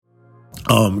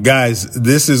Guys,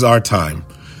 this is our time.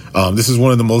 This is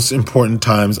one of the most important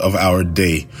times of our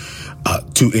day.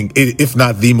 If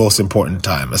not the most important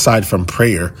time, aside from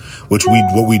prayer, what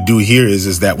we do here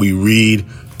is that we read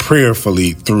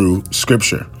prayerfully through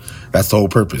Scripture. That's the whole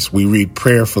purpose. We read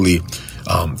prayerfully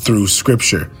through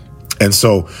Scripture. And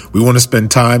so we want to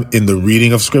spend time in the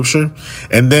reading of Scripture.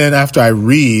 And then after I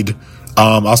read,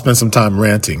 I'll spend some time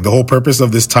ranting. The whole purpose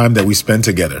of this time that we spend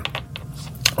together,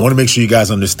 I want to make sure you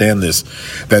guys understand this,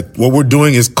 that what we're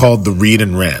doing is called the Read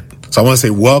and Rant. So I want to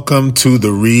say welcome to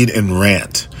the Read and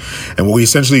Rant. And what we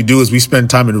essentially do is we spend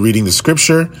time in reading the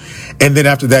Scripture, and then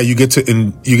after that you get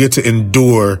to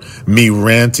endure me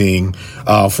ranting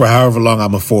for however long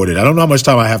I'm afforded. I don't know how much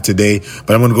time I have today,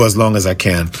 but I'm going to go as long as I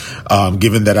can,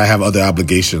 given that I have other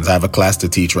obligations. I have a class to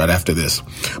teach right after this.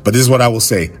 But this is what I will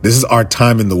say. This is our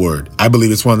time in the Word. I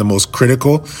believe it's one of the most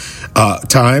critical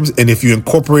times, and if you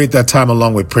incorporate that time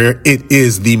along with prayer, it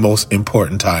is the most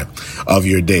important time of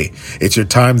your day. It's your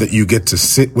time that you get to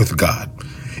sit with God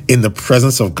in the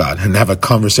presence of God and have a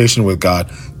conversation with God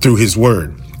through His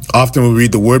Word. Often when we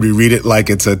read the Word, we read it like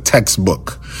it's a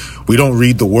textbook. We don't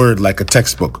read the Word like a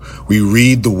textbook. We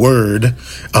read the Word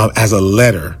as a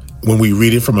letter when we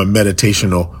read it from a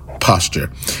meditational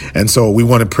posture. And so we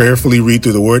want to prayerfully read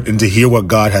through the Word and to hear what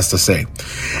God has to say.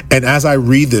 And as I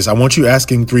read this, I want you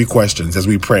asking 3 questions as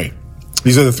we pray.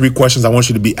 These are the 3 questions I want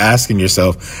you to be asking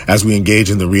yourself as we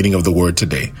engage in the reading of the Word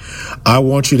today. I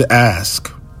want you to ask,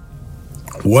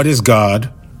 what is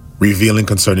God revealing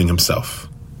concerning Himself?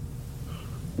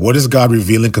 What is God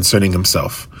revealing concerning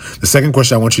Himself? The second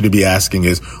question I want you to be asking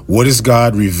is, what is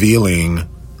God revealing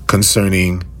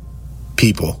concerning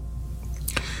people?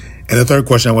 And the third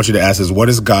question I want you to ask is, what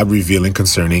is God revealing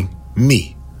concerning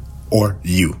me or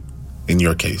you in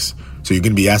your case? So you're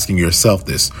going to be asking yourself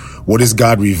this, what is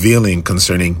God revealing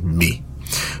concerning me?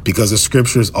 Because the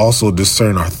Scriptures also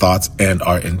discern our thoughts and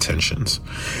our intentions.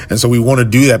 And so we want to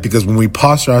do that because when we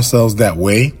posture ourselves that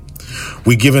way,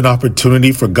 we give an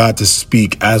opportunity for God to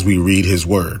speak as we read His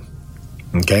Word.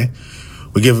 Okay?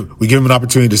 We give Him an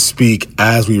opportunity to speak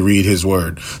as we read His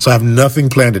Word. So I have nothing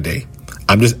planned today.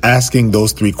 I'm just asking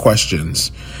those 3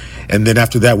 questions. And then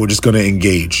after that, we're just going to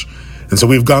engage. And so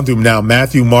we've gone through now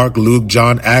Matthew, Mark, Luke,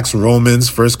 John, Acts, Romans,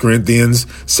 1 Corinthians,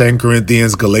 2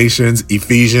 Corinthians, Galatians,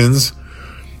 Ephesians,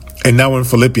 and now we're in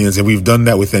Philippians, and we've done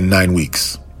that within 9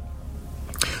 weeks,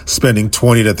 spending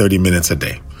 20 to 30 minutes a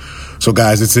day. So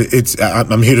guys,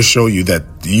 I'm here to show you that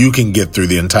you can get through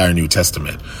the entire New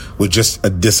Testament with just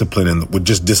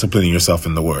disciplining yourself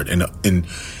in the Word. And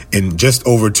in just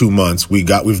over 2 months, we've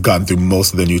gotten through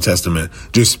most of the New Testament,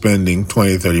 just spending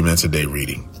 20 to 30 minutes a day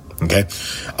reading. Okay.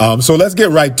 So let's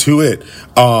get right to it.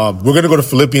 We're going to go to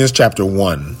Philippians chapter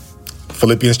 1,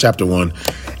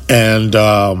 and,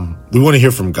 we want to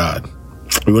hear from God.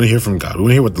 We want to hear from God. We want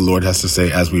to hear what the Lord has to say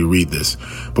as we read this,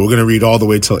 but we're going to read all the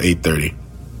way till 8:30.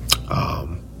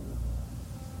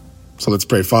 So let's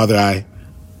pray. Father, I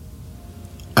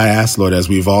ask, Lord, as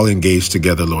we've all engaged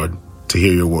together, Lord, to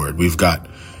hear your word. We've got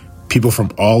people from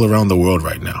all around the world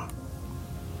right now,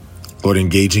 Lord,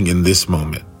 engaging in this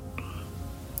moment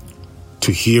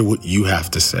to hear what you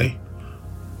have to say.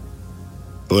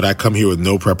 Lord, I come here with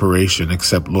no preparation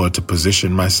except, Lord, to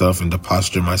position myself and to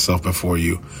posture myself before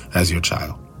you as your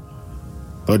child.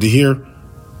 Lord, to hear,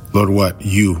 Lord, what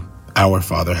you, our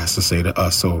Father, has to say to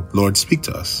us. So, Lord, speak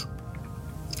to us.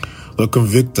 Lord,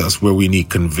 convict us where we need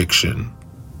conviction.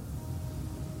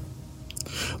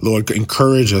 Lord,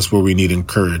 encourage us where we need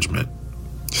encouragement.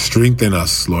 Strengthen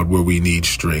us, Lord, where we need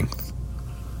strength.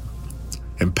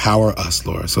 Empower us,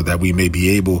 Lord, so that we may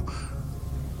be able,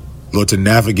 Lord, to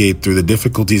navigate through the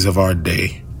difficulties of our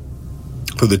day,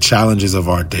 through the challenges of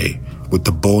our day, with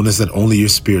the boldness that only your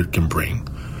Spirit can bring,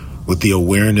 with the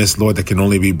awareness, Lord, that can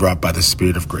only be brought by the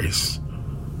Spirit of grace,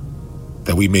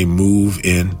 that we may move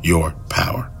in your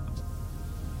power.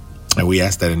 And we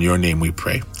ask that in your name we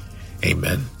pray.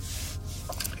 Amen.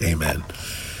 Amen.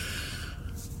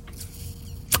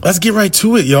 Let's get right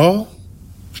to it, y'all.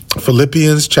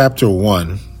 Philippians chapter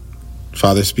 1.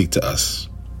 Father, speak to us.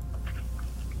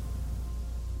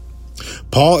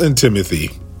 Paul and Timothy,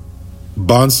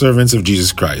 bondservants of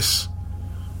Jesus Christ,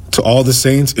 to all the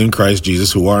saints in Christ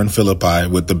Jesus who are in Philippi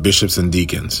with the bishops and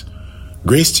deacons,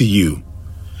 grace to you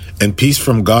and peace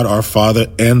from God our Father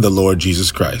and the Lord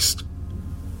Jesus Christ.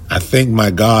 I thank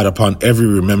my God upon every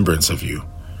remembrance of you,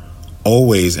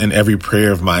 always in every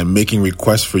prayer of mine, making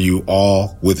requests for you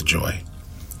all with joy,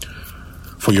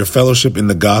 for your fellowship in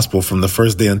the gospel from the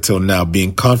first day until now,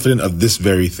 being confident of this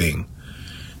very thing,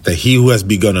 that he who has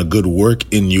begun a good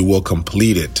work in you will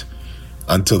complete it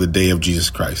until the day of Jesus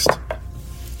Christ.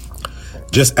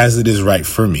 Just as it is right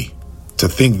for me to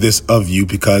think this of you,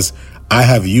 because I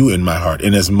have you in my heart,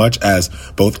 inasmuch as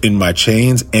both in my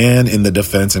chains and in the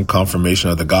defense and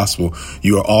confirmation of the gospel,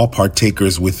 you are all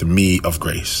partakers with me of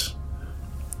grace.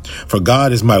 For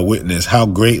God is my witness, how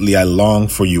greatly I long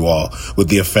for you all with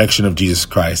the affection of Jesus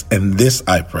Christ. And this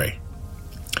I pray,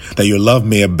 that your love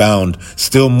may abound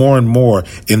still more and more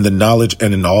in the knowledge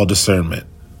and in all discernment,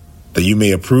 that you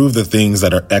may approve the things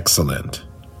that are excellent,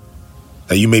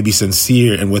 that you may be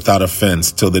sincere and without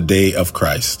offense till the day of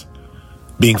Christ,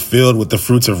 being filled with the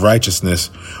fruits of righteousness,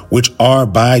 which are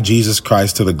by Jesus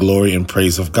Christ to the glory and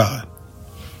praise of God.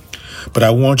 But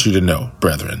I want you to know,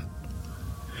 brethren,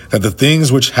 that the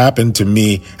things which happened to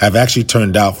me have actually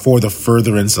turned out for the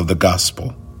furtherance of the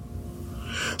gospel,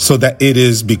 so that it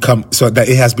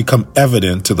has become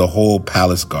evident to the whole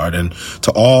palace guard and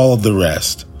to all of the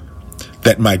rest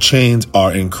that my chains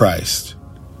are in Christ.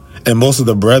 And most of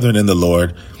the brethren in the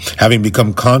Lord, having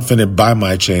become confident by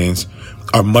my chains,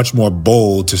 are much more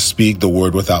bold to speak the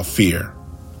word without fear.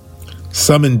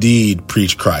 Some indeed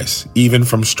preach Christ, even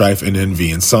from strife and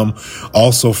envy, and some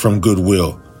also from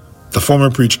goodwill. The former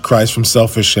preach Christ from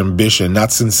selfish ambition,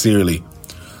 not sincerely,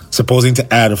 supposing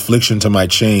to add affliction to my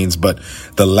chains, but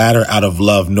the latter out of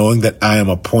love, knowing that I am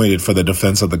appointed for the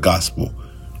defense of the gospel.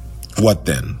 What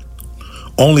then?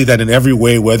 Only that in every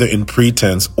way, whether in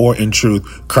pretense or in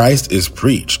truth, Christ is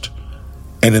preached.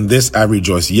 And in this I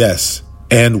rejoice, yes,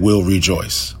 and will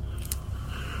rejoice.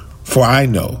 For I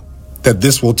know that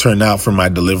this will turn out for my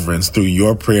deliverance through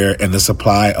your prayer and the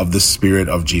supply of the Spirit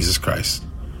of Jesus Christ,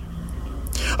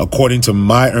 according to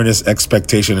my earnest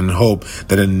expectation and hope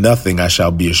that in nothing I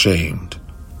shall be ashamed,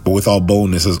 but with all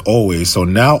boldness as always. So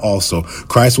now also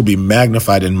Christ will be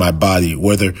magnified in my body,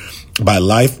 whether by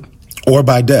life or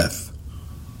by death.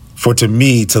 For to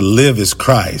me to live is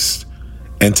Christ,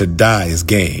 and to die is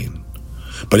gain.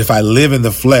 But if I live in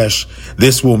the flesh,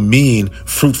 this will mean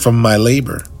fruit from my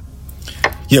labor.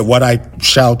 Yet what I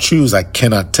shall choose I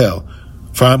cannot tell,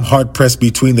 for I am hard pressed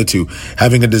between the two,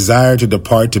 having a desire to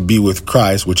depart to be with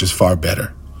Christ, which is far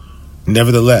better.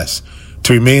 Nevertheless,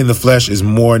 to remain in the flesh is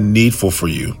more needful for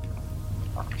you.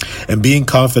 And being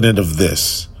confident of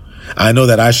this, I know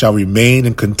that I shall remain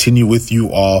and continue with you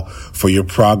all for your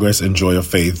progress and joy of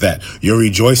faith, that your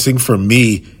rejoicing for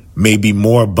me may be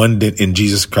more abundant in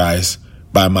Jesus Christ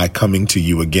by my coming to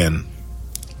you again.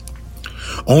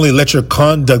 Only let your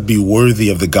conduct be worthy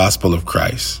of the gospel of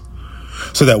Christ,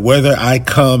 so that whether I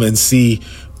come and see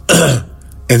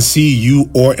you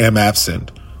or am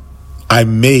absent, I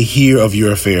may hear of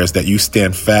your affairs, that you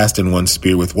stand fast in one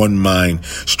spirit, with one mind,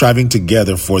 striving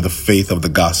together for the faith of the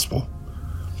gospel,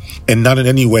 and not in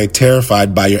any way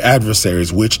terrified by your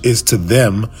adversaries, which is to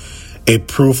them a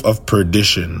proof of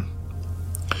perdition,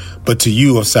 but to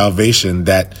you of salvation,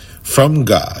 that from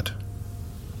God.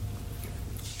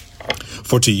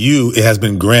 For to you it has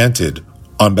been granted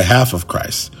on behalf of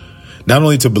Christ, not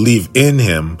only to believe in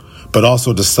him, but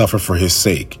also to suffer for his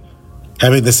sake,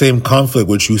 having the same conflict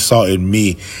which you saw in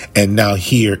me and now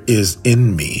here is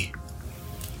in me.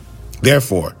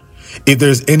 Therefore, if there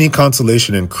is any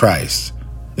consolation in Christ,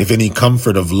 if any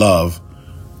comfort of love,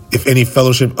 if any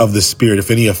fellowship of the Spirit, if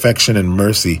any affection and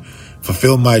mercy,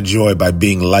 fulfill my joy by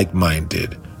being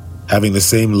like-minded, having the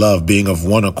same love, being of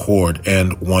one accord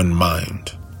and one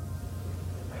mind.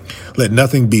 Let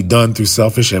nothing be done through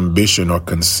selfish ambition or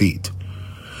conceit,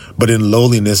 but in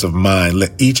lowliness of mind,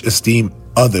 let each esteem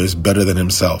others better than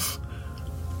himself.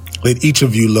 Let each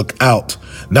of you look out,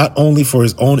 not only for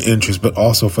his own interest, but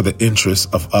also for the interests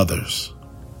of others.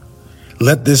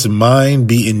 Let this mind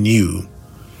be in you,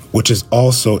 which is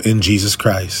also in Jesus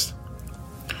Christ,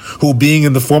 who being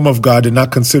in the form of God did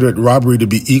not consider it robbery to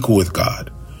be equal with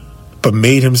God, but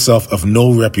made himself of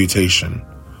no reputation,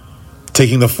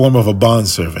 taking the form of a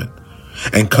bondservant,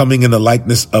 and coming in the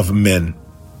likeness of men,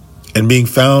 and being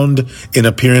found in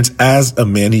appearance as a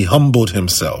man, he humbled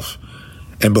himself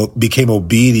and became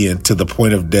obedient to the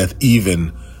point of death,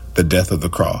 even the death of the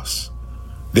cross.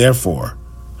 Therefore,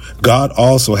 God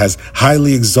also has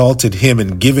highly exalted him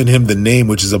and given him the name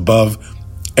which is above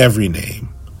every name,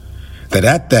 that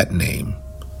at the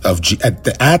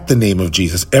name of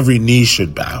Jesus, every knee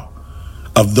should bow,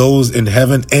 of those in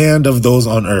heaven and of those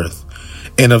on earth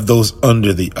and of those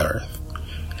under the earth,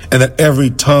 and that every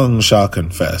tongue shall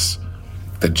confess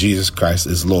that Jesus Christ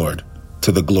is Lord,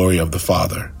 to the glory of the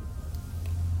Father.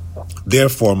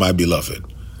 Therefore, my beloved,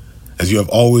 as you have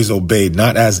always obeyed,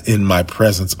 not as in my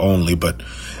presence only, but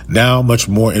now much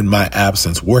more in my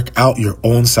absence, work out your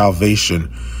own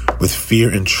salvation with fear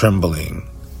and trembling.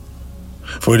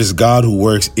 For it is God who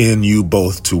works in you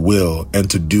both to will and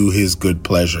to do his good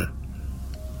pleasure.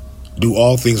 Do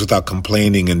all things without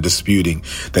complaining and disputing,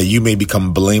 that you may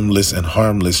become blameless and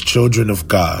harmless, children of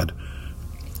God,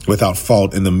 without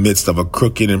fault in the midst of a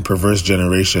crooked and perverse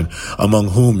generation, among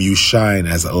whom you shine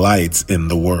as lights in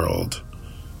the world,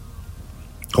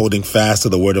 holding fast to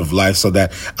the word of life, so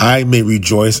that I may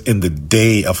rejoice in the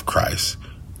day of Christ,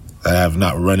 that I have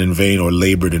not run in vain or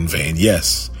labored in vain.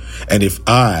 Yes, and if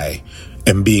I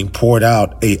am being poured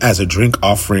out as a drink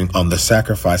offering on the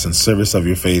sacrifice and service of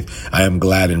your faith, I am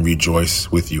glad and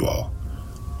rejoice with you all.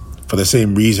 For the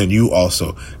same reason, you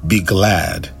also be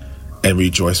glad and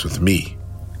rejoice with me.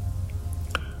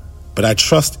 But I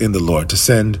trust in the Lord to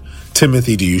send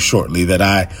Timothy to you shortly, that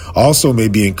I also may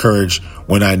be encouraged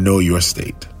when I know your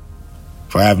state.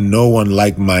 For I have no one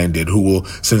like-minded who will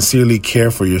sincerely care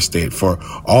for your state, for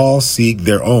all seek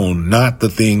their own, not the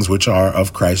things which are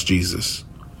of Christ Jesus.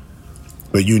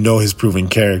 But you know his proven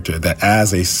character, that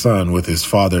as a son with his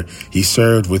father, he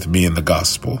served with me in the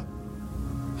gospel.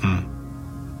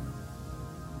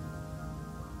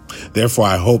 Therefore,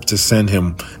 I hope to send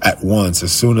him at once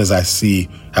as soon as I see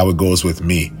how it goes with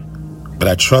me. But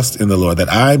I trust in the Lord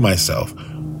that I myself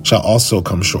shall also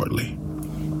come shortly.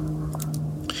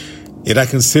 Yet I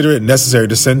consider it necessary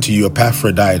to send to you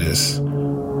Epaphroditus,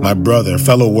 my brother,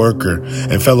 fellow worker,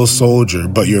 and fellow soldier,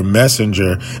 but your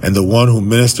messenger and the one who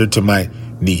ministered to my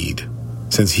need,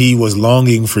 since he was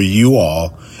longing for you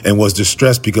all and was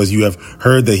distressed because you have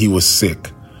heard that he was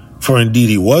sick. For indeed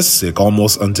he was sick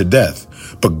almost unto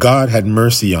death, but God had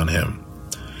mercy on him.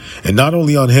 And not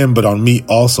only on him, but on me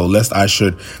also, lest I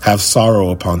should have sorrow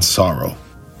upon sorrow.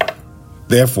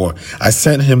 Therefore I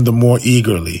sent him the more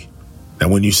eagerly, that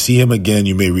when you see him again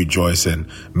you may rejoice and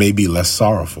may be less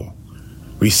sorrowful.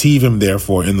 Receive him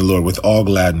therefore in the Lord with all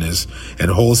gladness, and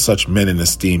hold such men in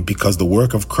esteem, because the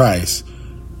work of Christ,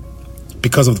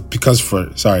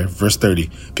 verse 30,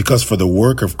 because for the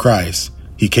work of Christ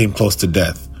he came close to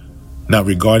death, not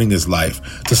regarding his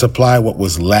life, to supply what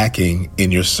was lacking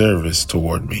in your service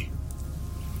toward me.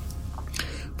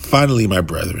 Finally, my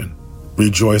brethren,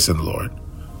 rejoice in the Lord.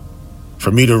 For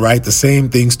me to write the same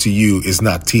things to you is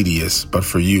not tedious, but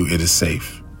for you it is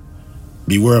safe.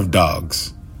 Beware of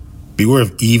dogs. Beware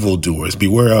of evildoers.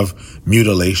 Beware of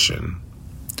mutilation.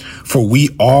 For we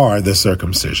are the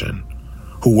circumcision,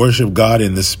 who worship God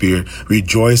in the Spirit,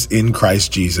 rejoice in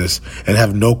Christ Jesus, and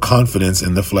have no confidence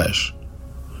in the flesh.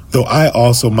 Though I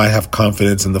also might have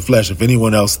confidence in the flesh, if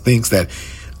anyone else thinks that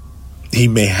he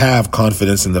may have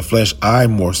confidence in the flesh, I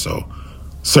more so,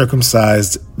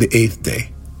 circumcised the 8th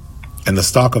day, and the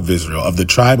stock of Israel, of the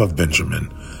tribe of Benjamin,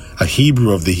 a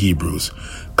Hebrew of the Hebrews,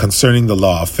 concerning the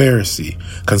law, a Pharisee,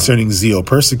 concerning zeal,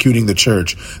 persecuting the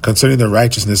church, concerning the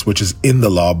righteousness which is in the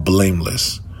law,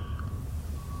 blameless.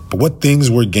 But what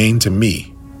things were gained to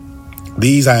me,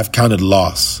 these I have counted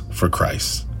loss for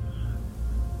Christ.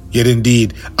 Yet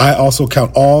indeed, I also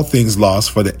count all things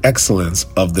lost for the excellence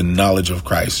of the knowledge of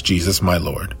Christ Jesus my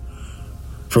Lord,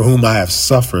 for whom I have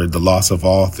suffered the loss of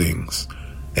all things,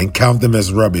 and count them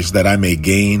as rubbish, that I may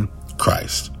gain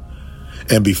Christ,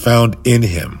 and be found in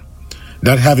him,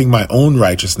 not having my own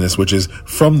righteousness, which is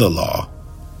from the law,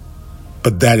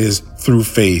 but that is through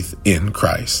faith in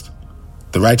Christ,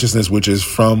 the righteousness which is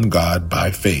from God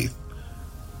by faith,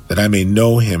 that I may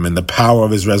know him in the power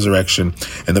of his resurrection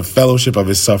and the fellowship of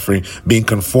his suffering, being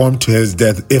conformed to his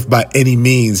death, if by any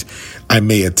means I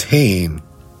may attain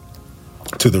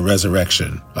to the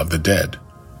resurrection of the dead.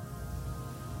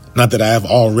 Not that I have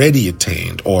already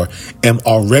attained or am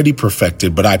already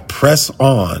perfected, but I press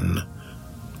on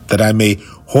that I may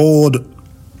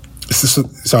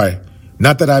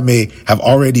not that I may have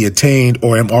already attained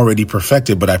or am already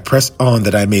perfected, but I press on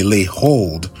that I may lay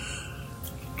hold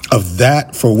of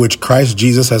that for which Christ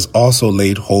Jesus has also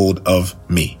laid hold of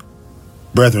me.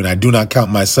 Brethren, I do not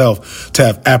count myself to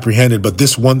have apprehended, but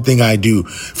this one thing I do,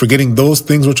 forgetting those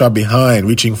things which are behind,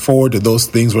 reaching forward to those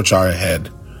things which are ahead.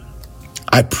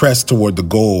 I press toward the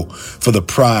goal for the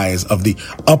prize of the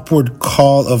upward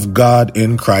call of God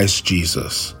in Christ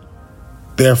Jesus.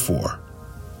 Therefore,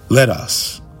 let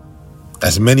us,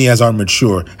 as many as are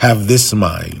mature, have this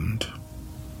mind.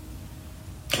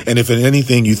 And if in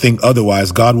anything you think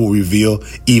otherwise, God will reveal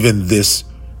even this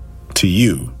to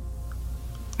you.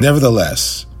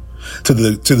 Nevertheless, to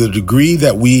the degree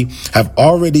that we have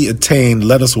already attained,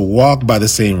 let us walk by the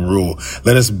same rule.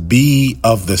 Let us be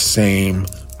of the same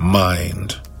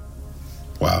mind.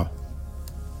 Wow.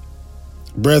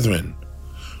 Brethren,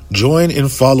 join in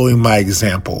following my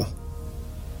example,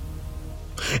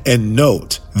 and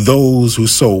note those who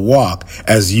so walk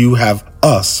as you have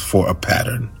us for a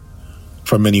pattern.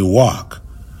 For many walk,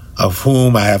 of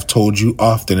whom I have told you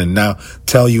often, and now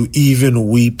tell you even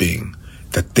weeping,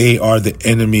 that they are the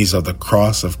enemies of the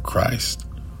cross of Christ,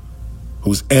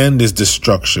 whose end is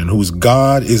destruction, whose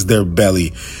God is their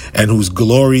belly, and whose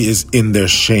glory is in their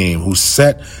shame, who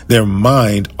set their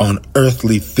mind on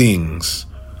earthly things.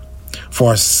 For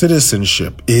our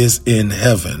citizenship is in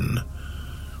heaven,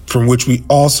 from which we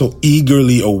also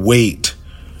eagerly await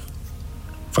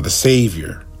for the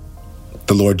Savior,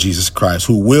 the Lord Jesus Christ,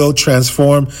 who will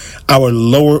transform our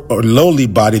lower or lowly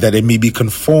body that it may be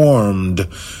conformed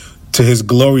to his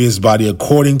glorious body,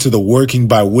 according to the working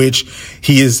by which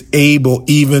he is able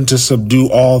even to subdue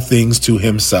all things to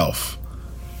himself.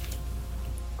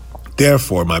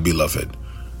 Therefore, my beloved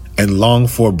and longed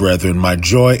for brethren, my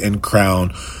joy and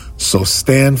crown, so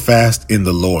stand fast in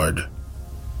the Lord,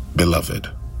 beloved.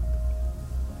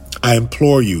 I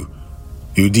implore you,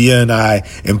 Euodia and I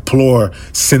implore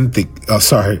Syntyche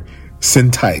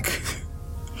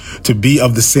to be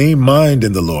of the same mind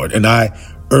in the Lord. And I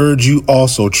urge you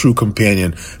also, true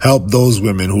companion, help those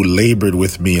women who labored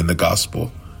with me in the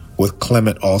gospel, with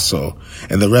Clement also,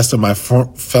 and the rest of my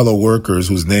fellow workers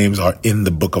whose names are in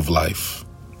the book of life.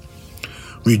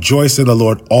 Rejoice in the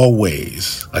Lord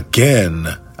always. Again,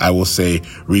 I will say,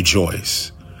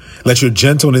 rejoice. Let your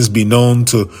gentleness be known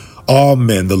to all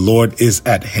men. The Lord is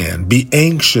at hand. Be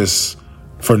anxious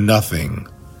for nothing,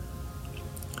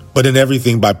 but in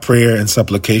everything by prayer and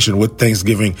supplication with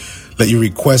thanksgiving, let your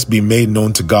requests be made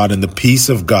known to God, and the peace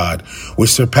of God, which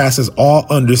surpasses all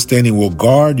understanding, will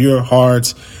guard your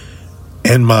hearts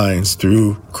and minds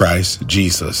through Christ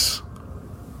Jesus.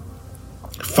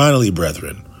 Finally,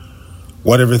 brethren,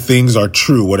 whatever things are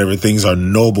true, whatever things are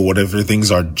noble, whatever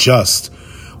things are just,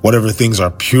 whatever things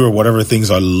are pure, whatever things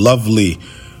are lovely,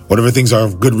 whatever things are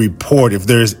of good report, if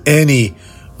there is any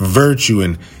virtue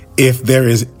and if there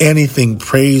is anything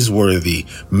praiseworthy,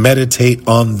 meditate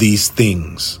on these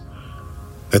things.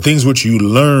 The things which you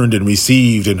learned and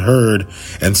received and heard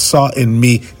and saw in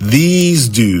me, these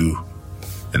do,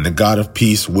 and the God of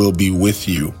peace will be with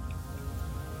you.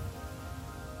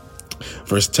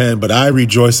 Verse 10, but I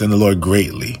rejoice in the Lord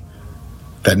greatly,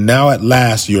 that now at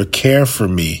last your care for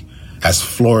me has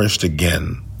flourished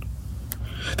again.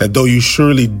 That though you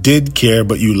surely did care,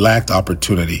 but you lacked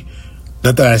opportunity.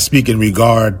 Not that I speak in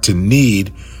regard to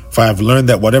need, for I have learned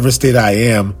that whatever state I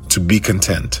am, to be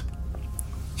content.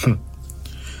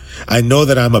 I know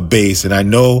that I'm abased, and I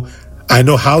know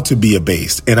how to be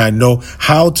abased, and I know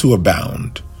how to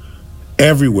abound.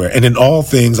 Everywhere and in all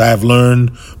things I have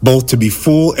learned both to be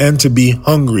full and to be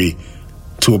hungry,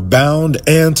 to abound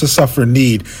and to suffer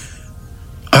need.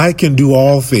 I can do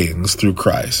all things through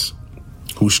Christ,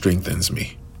 who strengthens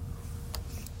me.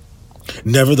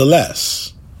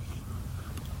 Nevertheless,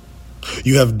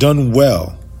 you have done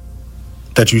well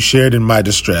that you shared in my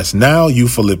distress. Now, you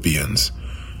Philippians,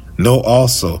 know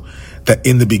also that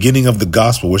in the beginning of the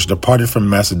gospel which departed from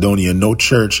Macedonia, no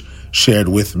church shared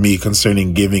with me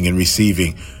concerning giving and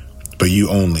receiving, but you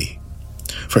only.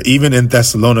 For even in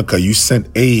Thessalonica you sent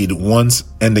aid once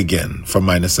and again for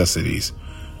my necessities.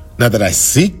 Not that I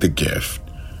seek the gift,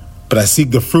 but I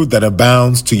seek the fruit that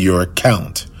abounds to your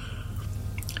account.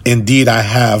 Indeed, I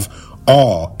have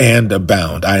all and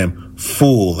abound. I am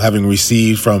full, having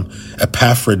received from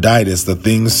Epaphroditus the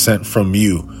things sent from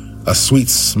you, a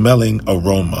sweet-smelling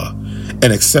aroma,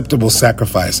 an acceptable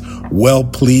sacrifice,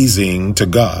 well-pleasing to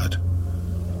God.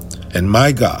 And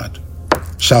my God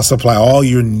shall supply all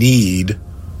your need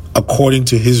according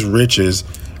to his riches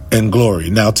and glory.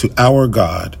 Now to our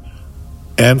God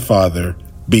and Father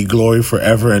be glory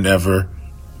forever and ever.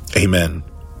 Amen.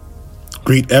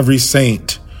 Greet every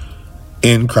saint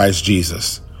in Christ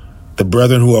Jesus. The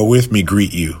brethren who are with me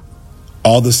greet you.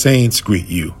 All the saints greet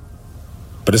you,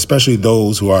 but especially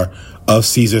those who are of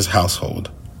Caesar's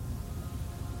household.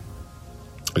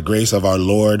 The grace of our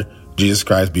Lord Jesus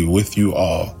Christ be with you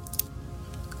all.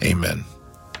 Amen.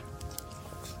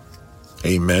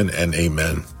 Amen and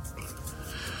amen.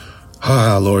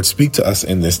 Lord, speak to us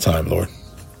in this time, Lord.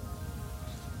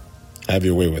 Have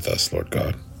your way with us, Lord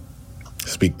God.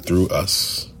 Speak through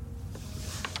us.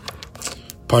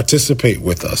 Participate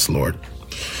with us, Lord.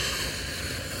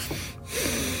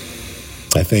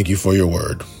 I thank you for your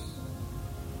word.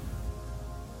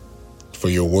 For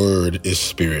your word is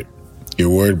spirit. Your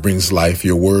word brings life.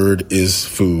 Your word is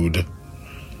food.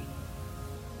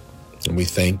 And we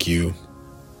thank you.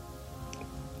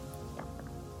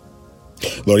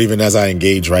 Lord, even as I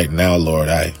engage right now, Lord,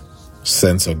 I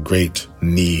sense a great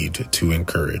need to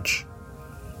encourage.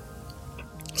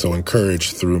 So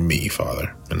encourage through me,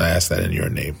 Father. And I ask that in your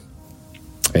name.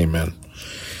 Amen.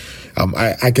 I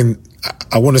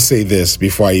want to say this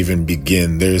before I even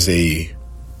begin. There's a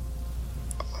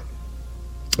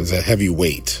There's a heavy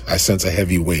weight. I sense a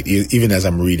heavy weight, even as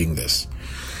I'm reading this.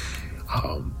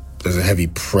 There's a heavy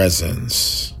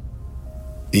presence,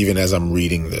 even as I'm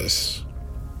reading this.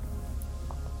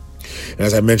 And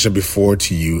as I mentioned before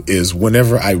to you, is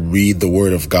whenever I read the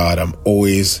Word of God, I'm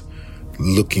always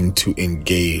looking to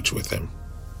engage with Him.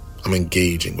 I'm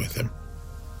engaging with Him.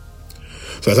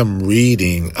 So as I'm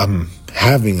reading, I'm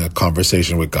having a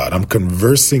conversation with God. I'm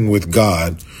conversing with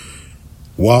God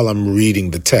while I'm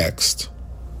reading the text.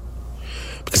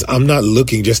 Because I'm not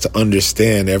looking just to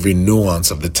understand every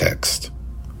nuance of the text.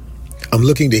 I'm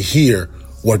looking to hear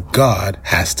what God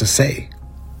has to say.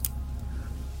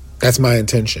 That's my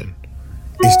intention,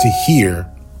 is to hear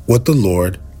what the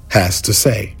Lord has to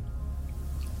say.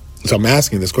 So I'm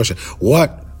asking this question: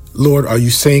 what, Lord, are you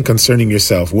saying concerning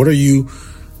yourself? What are you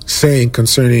saying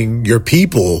concerning your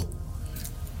people?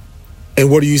 And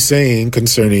what are you saying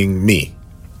concerning me?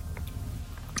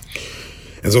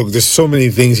 And so there's so many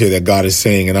things here that God is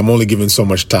saying, and I'm only given so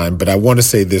much time, but I want to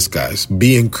say this, guys: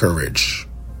 be encouraged.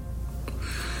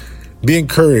 Be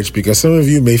encouraged, because some of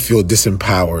you may feel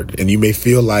disempowered and you may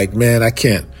feel like, man, I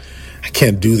can't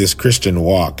do this Christian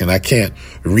walk, and I can't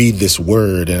read this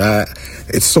word, and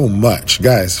it's so much.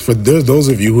 Guys, for those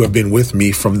of you who have been with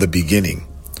me from the beginning,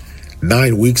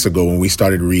 9 weeks ago when we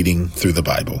started reading through the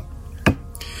Bible,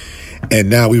 and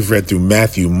now we've read through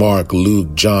Matthew, Mark,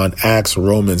 Luke, John, Acts,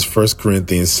 Romans, 1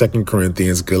 Corinthians, 2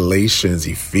 Corinthians, Galatians,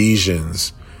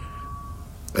 Ephesians,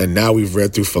 and now we've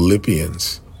read through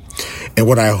Philippians. And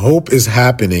what I hope is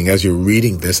happening as you're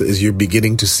reading this is you're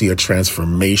beginning to see a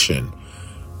transformation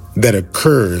that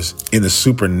occurs in the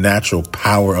supernatural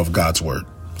power of God's word.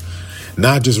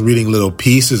 Not just reading little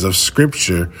pieces of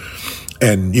scripture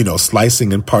and,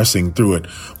 slicing and parsing through it,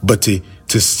 but to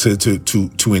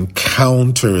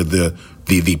encounter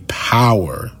the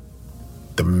power,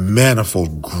 the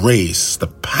manifold grace, the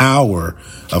power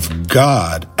of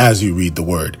God as you read the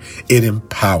word. It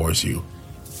empowers you.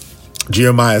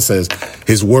 Jeremiah says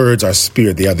his words are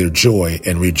spirit, they are their joy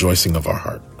and rejoicing of our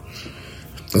heart.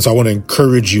 And so I want to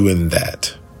encourage you in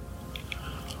that.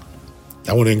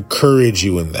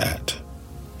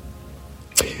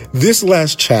 This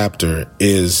last chapter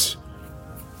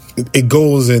it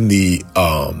goes in the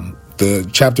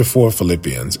chapter 4 of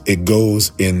Philippians. It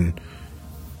goes in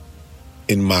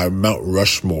my Mount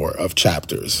Rushmore of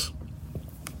chapters.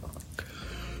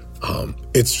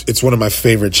 It's one of my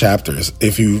favorite chapters.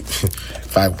 If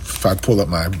I pull up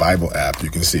my Bible app, you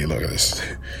can see, look at this.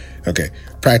 Okay.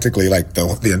 Practically like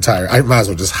the entire, I might as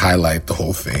well just highlight the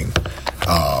whole thing.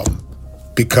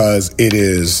 Because it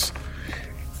is,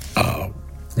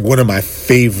 one of my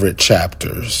favorite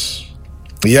chapters.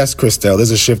 Yes, Christelle,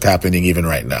 there's a shift happening even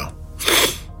right now.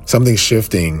 Something's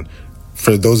shifting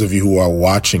for those of you who are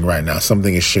watching right now.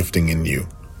 Something is shifting in you.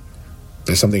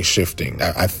 There's something shifting.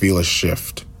 I feel a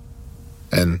shift.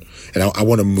 And I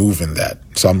want to move in that.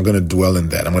 So I'm going to dwell in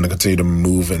that. I'm going to continue to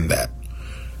move in that,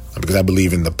 because I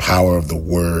believe in the power of the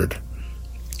word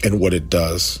and what it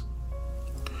does.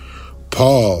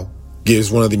 Paul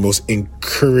gives one of the most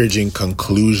encouraging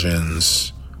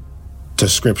conclusions to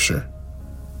scripture.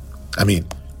 I mean,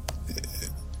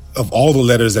 of all the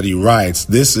letters that he writes,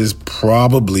 this is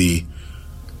probably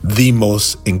the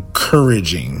most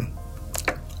encouraging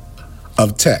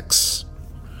of texts.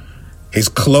 His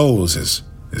close is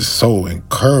so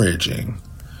encouraging.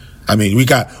 I mean, we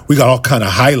got all kind of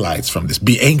highlights from this.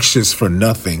 Be anxious for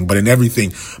nothing, but in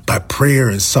everything by prayer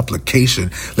and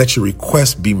supplication, let your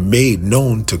requests be made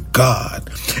known to God.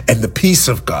 And the peace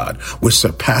of God, which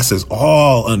surpasses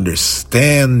all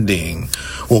understanding,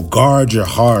 will guard your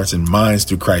hearts and minds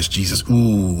through Christ Jesus.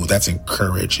 Ooh, that's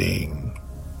encouraging.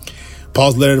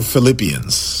 Paul's letter to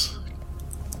Philippians.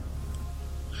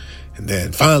 And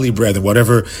then finally, brethren,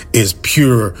 whatever is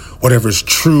pure, whatever is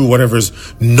true, whatever is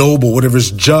noble, whatever is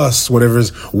just, whatever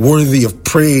is worthy of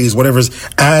praise, whatever is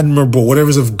admirable, whatever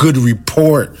is of good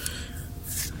report,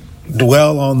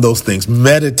 dwell on those things,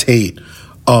 meditate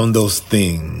on those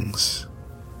things.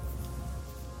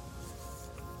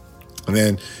 And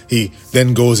then he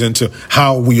then goes into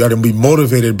how we are to be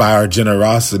motivated by our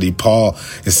generosity. Paul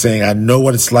is saying, I know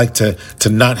what it's like to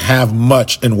not have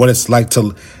much and what it's like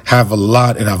to have a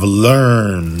lot. And I've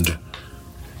learned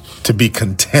to be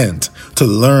content, to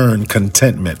learn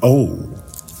contentment. Oh,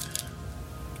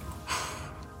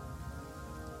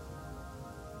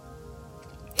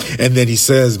 and then he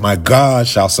says, my God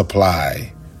shall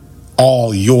supply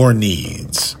all your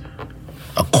needs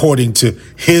according to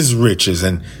his riches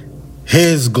and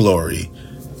his glory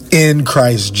in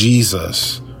Christ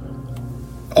Jesus.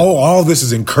 Oh, all this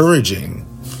is encouraging.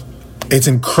 It's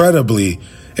incredibly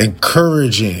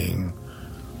encouraging.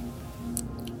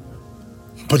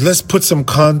 But let's put some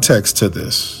context to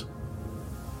this.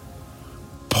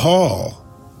 Paul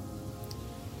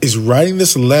is writing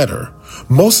this letter.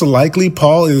 Most likely,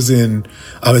 Paul is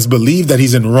it's believed that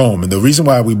he's in Rome. And the reason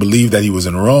why we believe that he was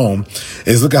in Rome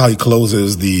is look at how he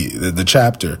closes the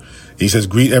chapter. He says,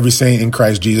 greet every saint in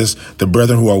Christ Jesus. The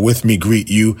brethren who are with me greet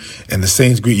you, and the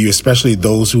saints greet you, especially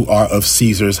those who are of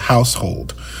Caesar's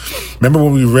household. Remember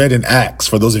when we read in Acts,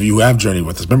 for those of you who have journeyed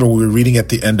with us, remember we were reading at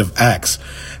the end of Acts,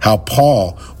 how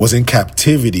Paul was in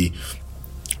captivity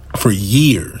for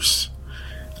years.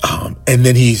 And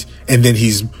then he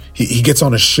gets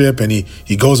on a ship and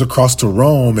he goes across to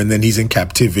Rome, and then he's in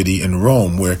captivity in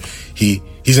Rome, where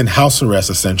he's in house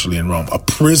arrest essentially in Rome, a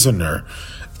prisoner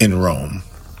in Rome.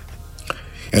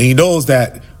 And he knows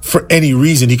that for any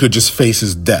reason he could just face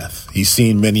his death. He's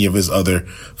seen many of his other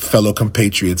fellow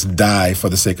compatriots die for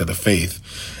the sake of the faith.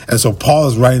 And so Paul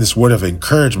is writing this word of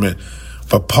encouragement,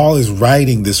 but Paul is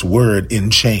writing this word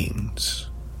in chains.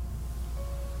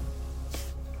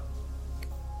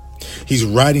 He's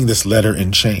writing this letter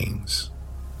in chains.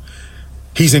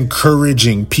 He's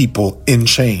encouraging people in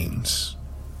chains.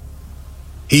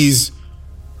 He's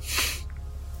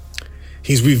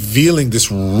revealing this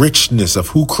richness of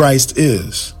who Christ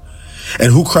is,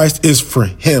 and who Christ is for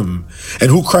him,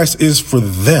 and who Christ is for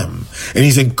them. And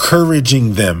he's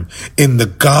encouraging them in the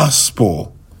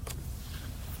gospel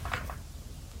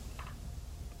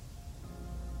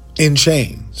in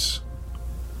chains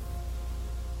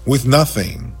with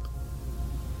nothing.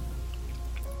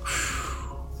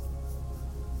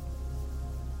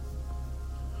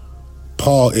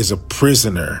 Paul is a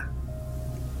prisoner,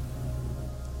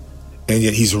 and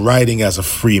yet he's writing as a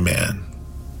free man.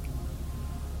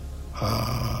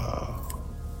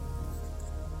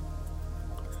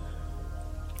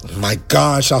 My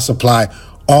God shall supply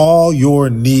all your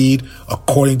need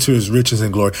according to his riches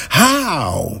and glory.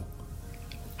 How?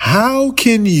 How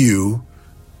can you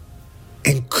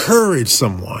encourage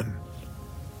someone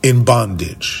in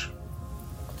bondage?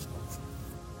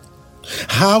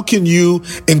 How can you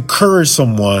encourage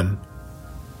someone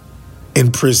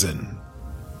in prison?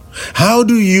 How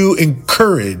do you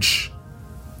encourage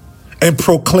and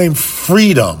proclaim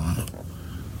freedom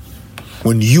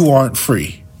when you aren't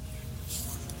free?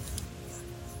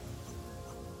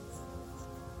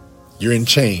 You're in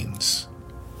chains.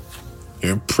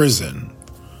 You're in prison.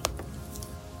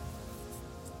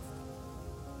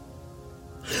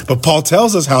 But Paul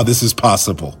tells us how this is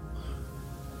possible.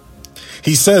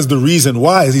 He says the reason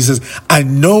why is he says, I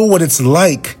know what it's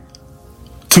like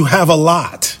to have a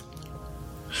lot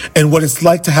and what it's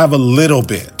like to have a little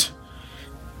bit.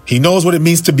 He knows what it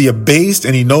means to be abased,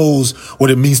 and he knows what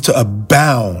it means to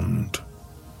abound.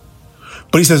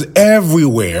 But he says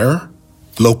everywhere,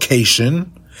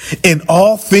 location, in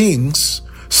all things,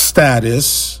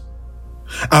 status,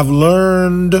 I've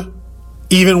learned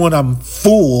even when I'm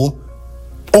full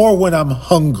or when I'm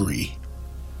hungry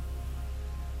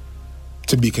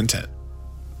to be content.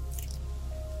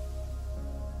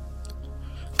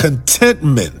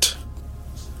 Contentment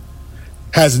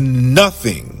has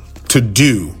nothing to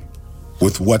do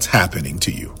with what's happening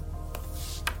to you.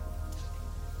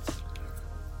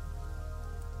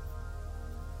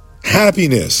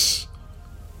 Happiness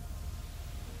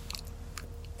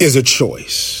is a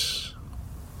choice.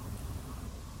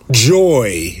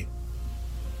 Joy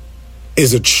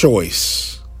is a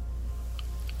choice.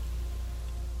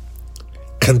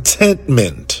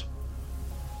 Contentment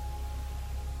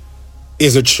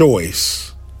is a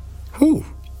choice. Whew.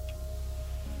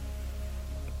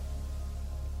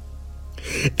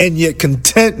 And yet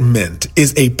contentment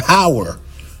is a power.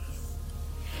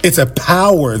 It's a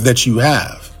power that you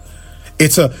have.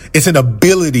 It's an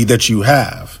ability that you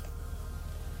have.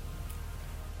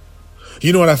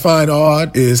 You know what I find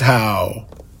odd is how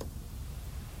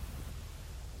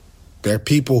there are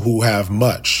people who have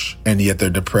much and yet they're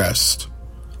depressed.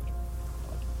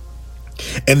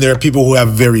 And there are people who have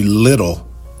very little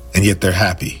and yet they're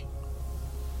happy.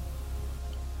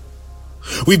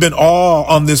 We've been all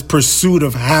on this pursuit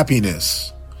of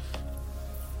happiness.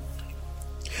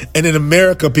 And in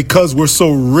America, because we're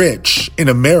so rich in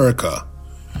America,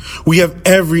 we have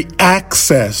every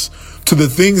access to the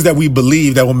things that we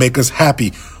believe that will make us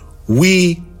happy.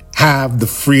 We have the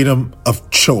freedom of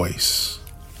choice.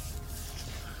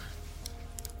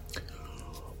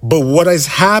 But what is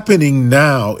happening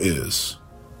now is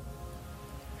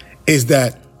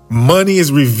that money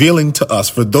is revealing to us,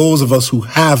 for those of us who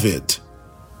have it,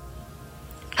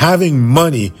 having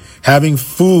money, having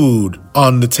food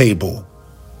on the table,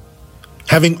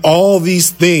 having all these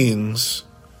things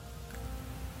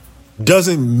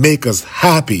doesn't make us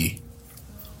happy.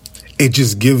 It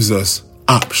just gives us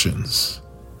options.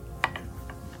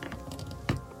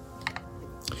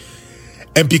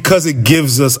 And because it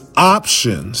gives us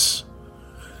options,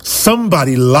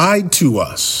 somebody lied to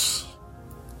us.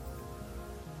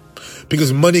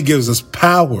 Because money gives us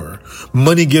power.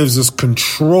 Money gives us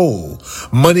control.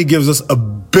 Money gives us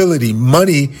ability.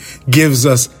 Money gives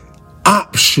us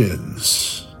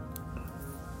options.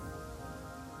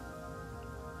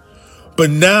 But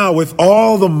now with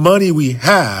all the money we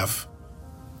have,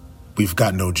 we've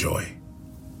got no joy.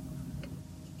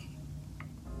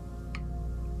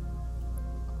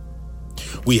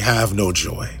 We have no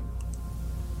joy.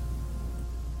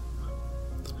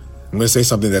 I'm going to say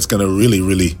something that's going to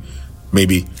really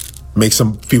maybe make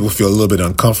some people feel a little bit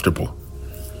uncomfortable.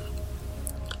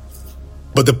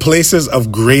 But the places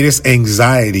of greatest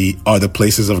anxiety are the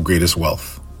places of greatest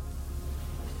wealth.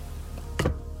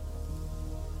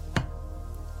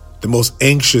 The most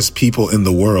anxious people in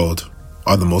the world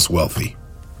are the most wealthy.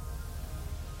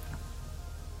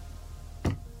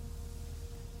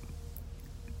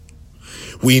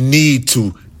 We need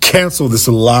to cancel this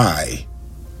lie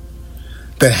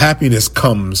that happiness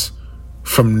comes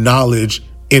from knowledge,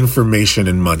 information,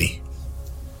 and money,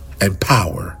 and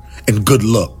power, and good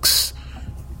looks.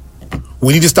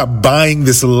 We need to stop buying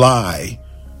this lie,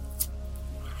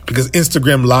 because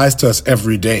Instagram lies to us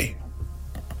every day.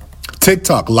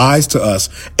 TikTok lies to us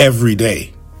every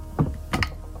day.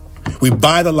 We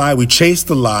buy the lie, we chase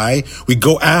the lie, we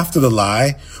go after the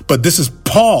lie. But this is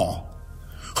Paul,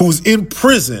 who's in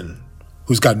prison,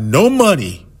 who's got no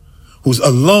money, who's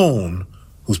alone,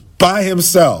 who's by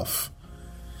himself.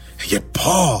 And yet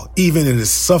Paul, even in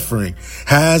his suffering,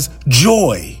 has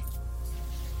joy.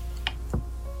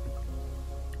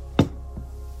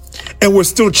 And we're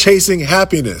still chasing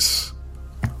happiness.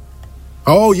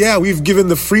 Oh yeah, we've given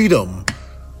the freedom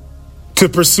to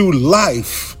pursue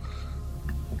life,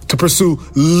 to pursue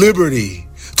liberty,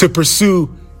 to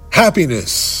pursue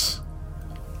happiness.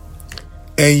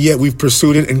 And yet we've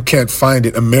pursued it and can't find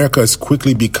it. America is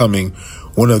quickly becoming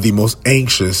one of the most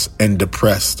anxious and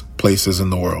depressed places in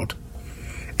the world.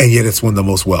 And yet it's one of the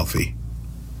most wealthy.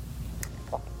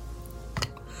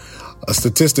 A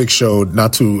statistic showed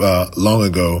not too long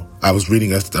ago, I was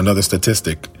reading another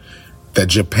statistic, that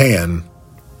Japan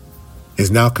is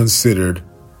now considered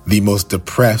the most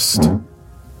depressed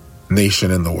nation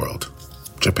in the world.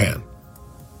 Japan.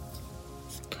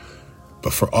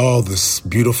 But for all this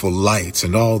beautiful lights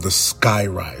and all the sky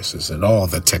rises and all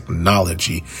the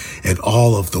technology and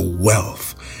all of the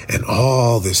wealth and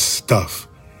all this stuff,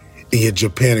 and yet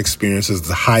Japan experiences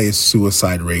the highest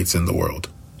suicide rates in the world.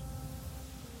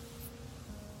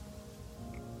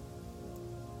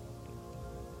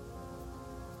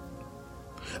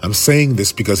 I'm saying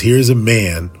this because here's a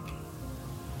man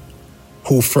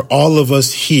who, for all of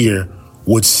us here,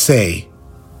 would say,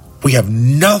 we have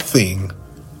nothing.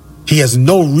 He has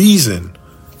no reason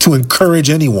to encourage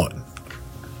anyone.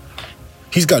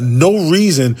 He's got no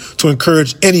reason to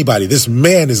encourage anybody. This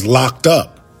man is locked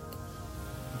up.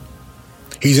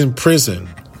 He's in prison.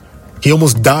 He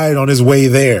almost died on his way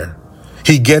there.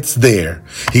 He gets there.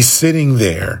 He's sitting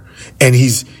there, and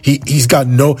he's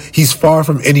far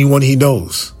from anyone he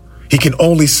knows. He can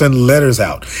only send letters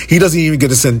out. He doesn't even get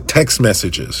to send text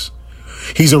messages.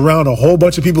 He's around a whole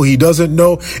bunch of people he doesn't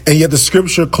know, and yet the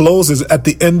scripture closes at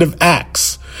the end of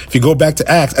Acts. If you go back to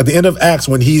Acts, at the end of Acts,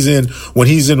 when he's in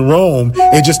Rome,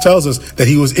 it just tells us that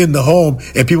he was in the home,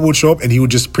 and people would show up, and he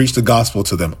would just preach the gospel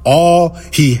to them. All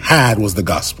he had was the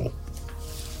gospel.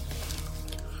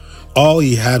 All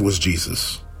he had was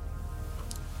Jesus.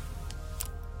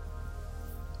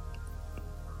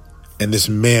 And this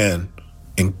man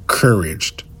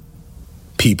encouraged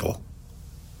people.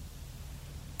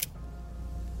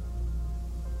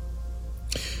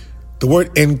 The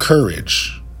word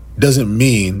encourage doesn't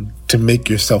mean to make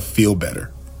yourself feel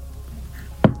better.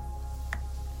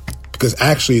 Because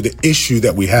actually the issue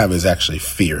that we have is actually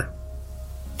fear.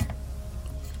 I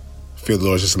feel the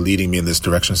Lord is just leading me in this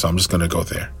direction, so I'm just going to go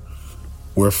there.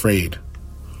 We're afraid.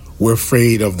 We're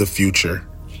afraid of the future.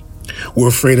 We're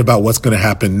afraid about what's going to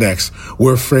happen next.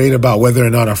 We're afraid about whether or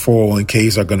not our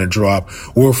 401ks are going to drop.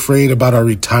 We're afraid about our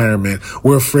retirement.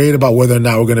 We're afraid about whether or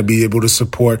not we're going to be able to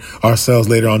support ourselves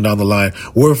later on down the line.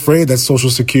 We're afraid that Social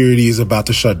Security is about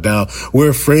to shut down. We're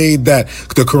afraid that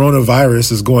the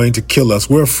coronavirus is going to kill us.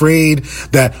 We're afraid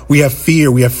that we have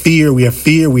fear. We have fear. We have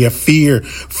fear. We have fear.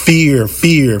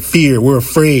 Fear. We're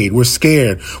afraid. We're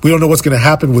scared. We don't know what's going to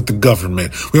happen with the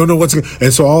government. We don't know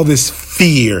and so all this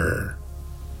fear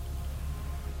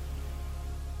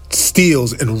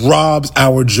steals and robs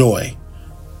our joy,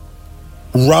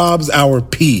 robs our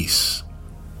peace.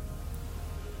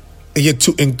 And yet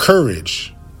to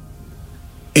encourage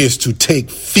is to take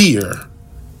fear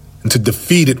and to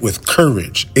defeat it with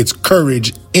courage. It's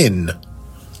courage in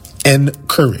and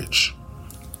courage.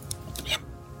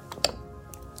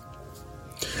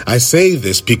 I say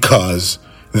this because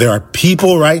there are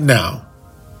people right now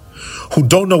who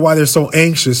don't know why they're so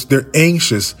anxious. They're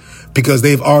anxious because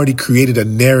they've already created a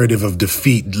narrative of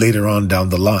defeat later on down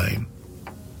the line.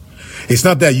 It's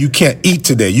not that you can't eat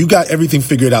today. You got everything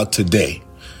figured out today.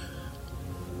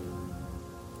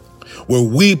 We're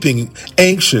weeping,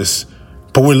 anxious,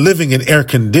 but we're living in air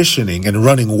conditioning and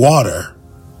running water.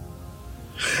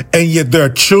 And yet there are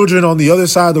children on the other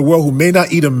side of the world who may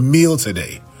not eat a meal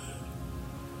today,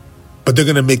 but they're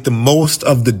going to make the most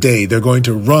of the day. They're going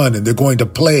to run and they're going to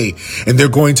play and they're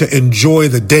going to enjoy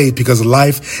the day because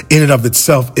life in and of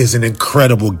itself is an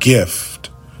incredible gift.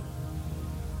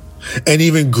 An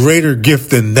even greater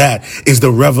gift than that is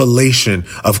the revelation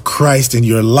of Christ in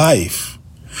your life.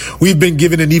 We've been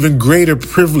given an even greater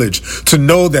privilege to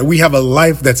know that we have a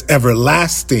life that's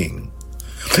everlasting.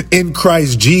 In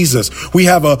Christ Jesus, we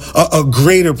have a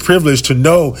greater privilege to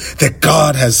know that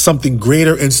God has something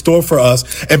greater in store for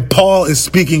us. And Paul is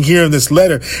speaking here in this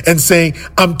letter and saying,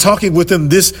 I'm talking within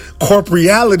this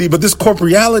corporeality, but this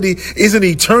corporeality isn't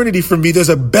eternity for me. There's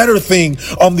a better thing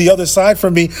on the other side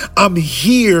for me. I'm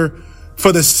here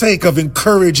for the sake of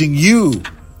encouraging you.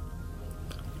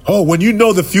 Oh, when you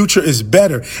know the future is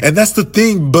better. And that's the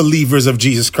thing, believers of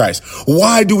Jesus Christ.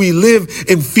 Why do we live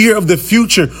in fear of the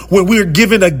future when we're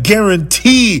given a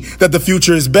guarantee that the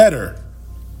future is better?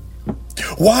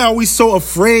 Why are we so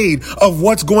afraid of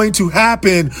what's going to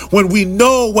happen when we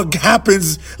know what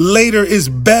happens later is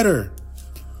better?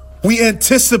 We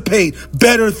anticipate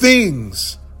better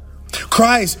things.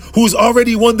 Christ, who's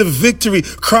already won the victory.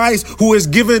 Christ, who has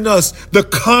given us the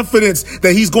confidence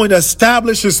that he's going to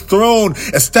establish his throne,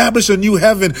 establish a new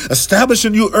heaven, establish a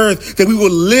new earth, that we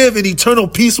will live in eternal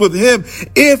peace with him.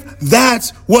 If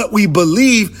that's what we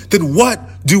believe, then what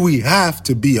do we have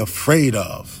to be afraid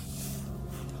of?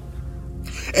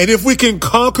 And if we can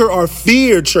conquer our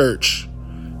fear, church,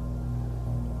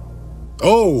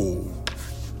 then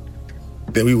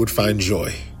we would find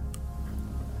joy.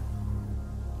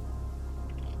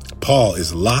 Paul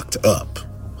is locked up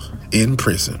in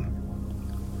prison.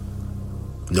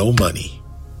 No money,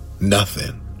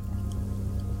 nothing.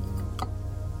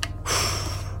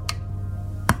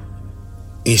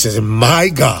 He says, my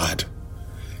God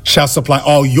shall supply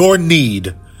all your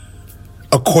need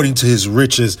according to his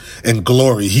riches and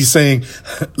glory. He's saying,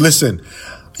 listen,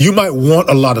 you might want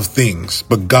a lot of things,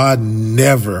 but God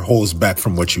never holds back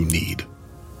from what you need.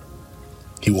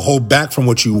 He will hold back from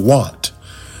what you want,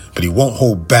 but he won't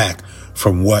hold back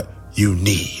from what you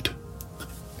need.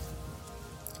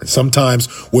 And sometimes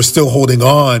we're still holding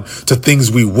on to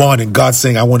things we want, and God's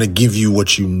saying, I want to give you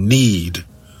what you need,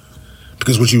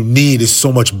 because what you need is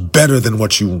so much better than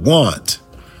what you want.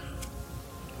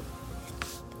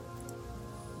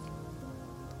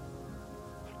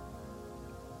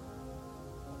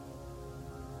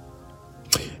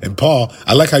 And Paul,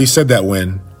 I like how you said that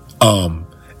when,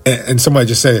 and somebody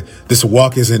just said, this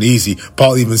walk isn't easy.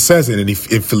 Paul even says it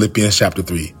in Philippians chapter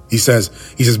 3. He says,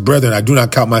 brethren, I do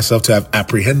not count myself to have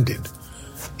apprehended.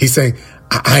 He's saying,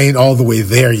 I ain't all the way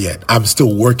there yet. I'm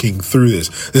still working through this.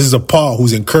 This is a Paul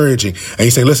who's encouraging. And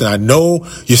he's saying, listen, I know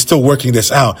you're still working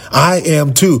this out. I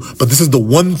am too, but this is the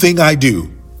one thing I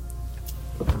do.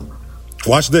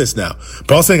 Watch this now.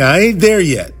 Paul's saying, I ain't there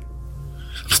yet.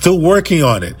 Still working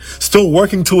on it. Still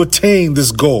working to attain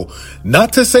this goal.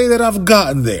 Not to say that I've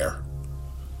gotten there.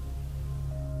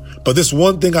 But this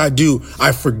one thing I do,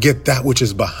 I forget that which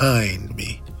is behind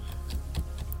me.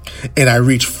 And I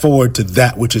reach forward to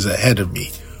that which is ahead of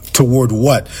me. Toward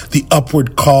what? The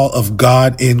upward call of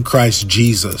God in Christ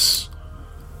Jesus.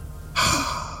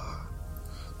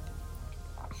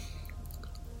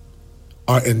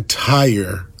 Our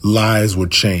entire lives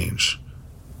would change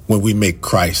when we make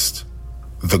Christ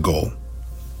the goal.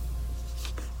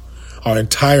 Our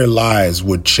entire lives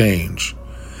would change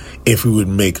if we would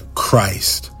make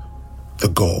Christ the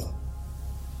goal.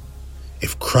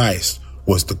 If Christ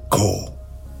was the goal,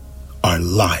 our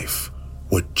life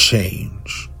would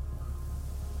change.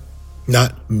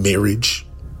 Not marriage,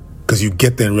 because you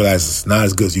get there and realize it's not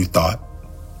as good as you thought.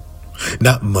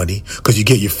 Not money, because you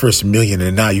get your first million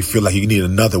and now you feel like you need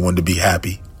another one to be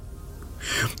happy.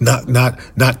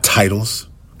 Not titles.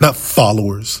 Not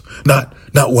followers, not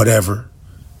whatever.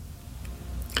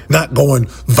 Not going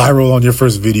viral on your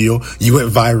first video. You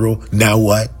went viral, now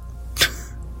what?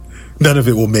 None of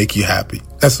it will make you happy.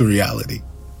 That's the reality.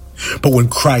 But when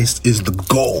Christ is the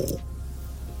goal,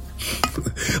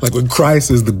 Like when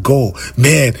Christ is the goal.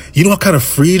 Man, you know what kind of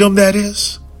freedom that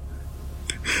is?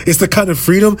 It's the kind of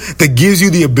freedom that gives you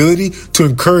the ability to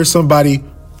encourage somebody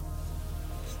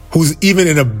who's even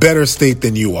in a better state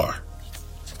than you are.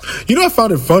 You know, I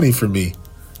found it funny for me.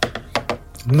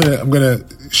 I'm gonna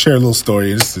share a little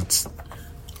story. It's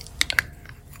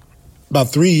about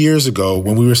 3 years ago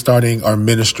when we were starting our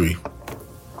ministry.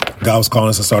 God was calling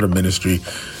us to start a ministry.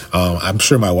 I'm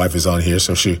sure my wife is on here,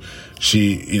 so she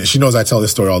knows I tell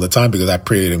this story all the time because I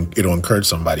pray it'll encourage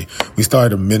somebody. We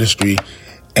started a ministry,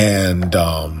 and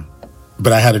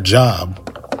but I had a job,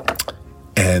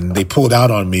 and they pulled out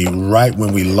on me right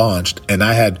when we launched, and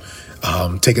I had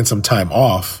taken some time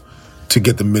off to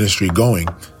get the ministry going.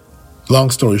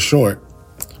 Long story short,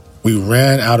 we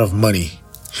ran out of money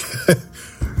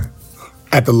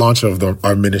at the launch of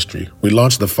our ministry. We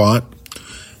launched the font,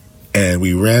 and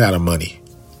we ran out of money.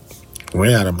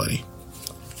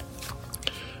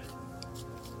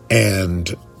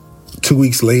 And 2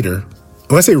 weeks later,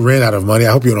 when I say ran out of money,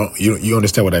 I hope you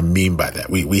understand what I mean by that.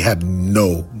 We had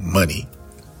no money.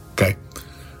 Okay.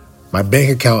 My bank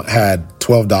account had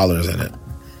 $12 in it.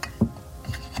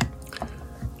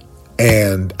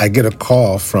 And I get a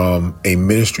call from a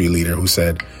ministry leader who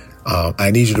said,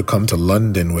 I need you to come to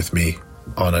London with me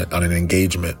on an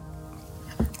engagement.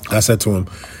 I said to him,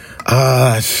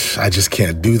 I just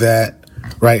can't do that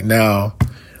right now.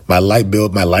 My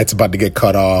light's about to get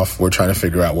cut off. We're trying to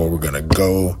figure out where we're going to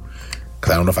go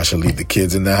because I don't know if I should leave the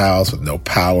kids in the house with no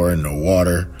power and no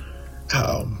water.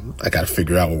 I got to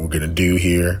figure out what we're going to do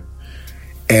here.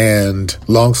 And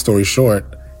long story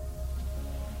short,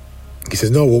 he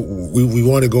says, no, we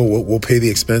want to go. We'll pay the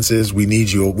expenses. We need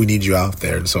you out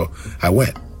there. And so I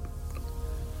went.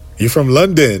 You're from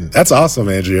London. That's awesome,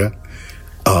 Andrea.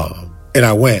 And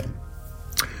I went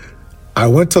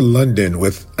to London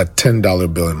with a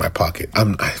 $10 bill in my pocket.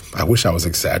 I wish I was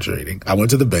exaggerating. I went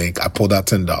to the bank. I pulled out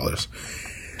 $10.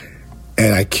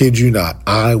 And I kid you not,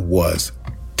 I was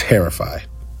terrified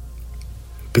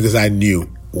because I knew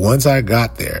once I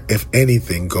got there, if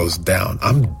anything goes down,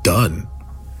 I'm done.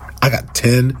 I got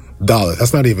 $10.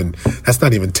 That's not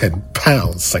even 10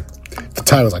 pounds. Like the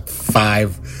time was like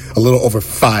a little over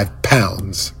 5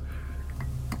 pounds.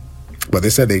 But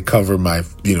they said they'd cover my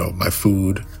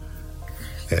food,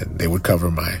 and they would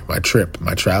cover my trip,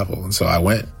 my travel. And so I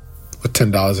went with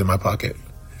 $10 in my pocket.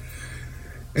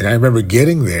 And I remember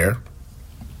getting there.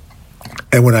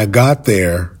 And when I got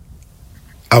there,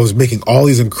 I was making all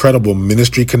these incredible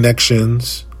ministry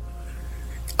connections.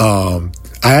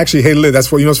 Hey, Liz,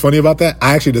 that's what, you know what's funny about that?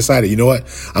 I actually decided, you know what?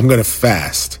 I'm going to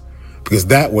fast because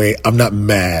that way I'm not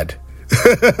mad.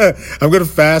 I'm going to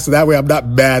fast. So that way I'm not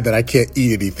mad that I can't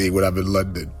eat anything when I'm in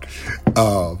London.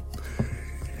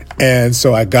 And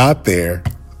so I got there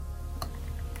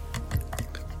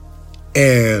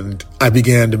and I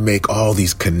began to make all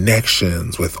these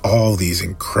connections with all these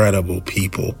incredible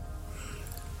people.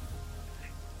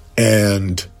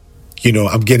 And,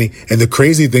 and the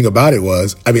crazy thing about it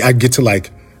was, I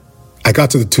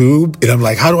got to the tube and I'm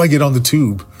like, how do I get on the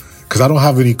tube? Because I don't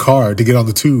have any card to get on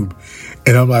the tube.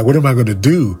 And I'm like, what am I going to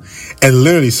do? And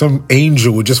literally some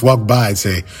angel would just walk by and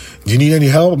say, do you need any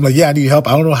help? I'm like, yeah, I need help.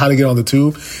 I don't know how to get on the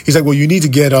tube. He's like, well, you need to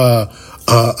get, you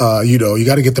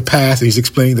got to get the pass. And he's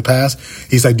explaining the pass.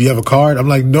 He's like, do you have a card? I'm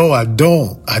like, no, I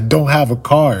don't. I don't have a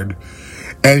card.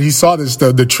 And he saw this,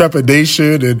 the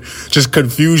trepidation and just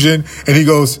confusion. And he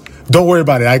goes, don't worry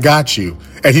about it. I got you.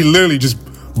 And he literally just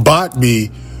bought me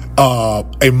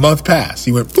a month pass.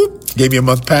 He went, boop, gave me a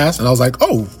month pass. And I was like,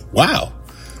 oh, wow.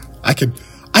 I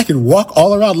can walk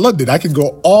all around London. I can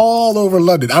go all over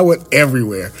London. I went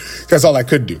everywhere. That's all I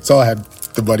could do. That's all I had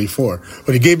the money for.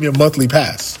 But he gave me a monthly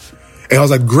pass. And I was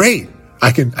like, great.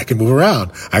 I can move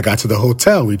around. I got to the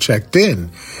hotel. We checked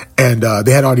in and,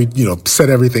 they had already, set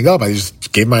everything up. I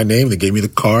just gave my name. They gave me the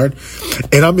card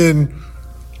and I'm in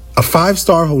a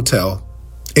 5-star hotel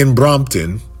in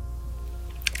Brompton.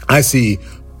 I see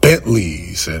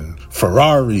Bentleys and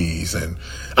Ferraris and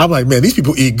I'm like, man, these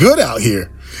people eat good out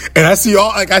here. And I see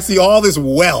all this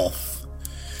wealth.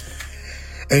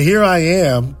 And here I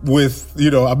am with,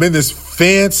 I'm in this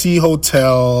fancy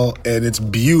hotel and it's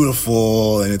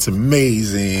beautiful and it's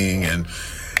amazing. And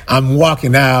I'm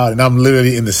walking out and I'm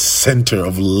literally in the center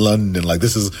of London. Like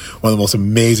this is one of the most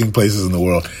amazing places in the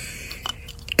world.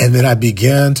 And then I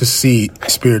began to see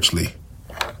spiritually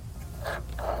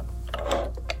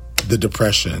the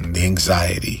depression, the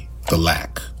anxiety, the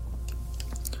lack.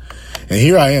 And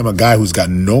here I am, a guy who's got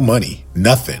no money,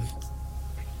 nothing.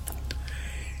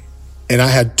 And I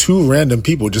had 2 random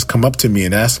people just come up to me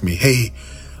and ask me, hey,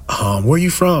 where are you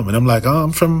from? And I'm like, oh,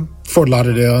 I'm from Fort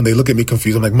Lauderdale. And they look at me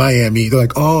confused. I'm like, Miami. They're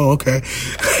like, oh, okay.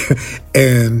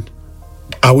 And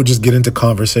I would just get into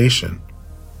conversation.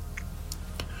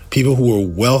 People who were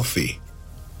wealthy,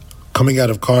 coming out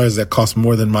of cars that cost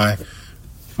more than my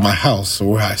house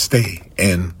or where I stay.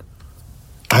 And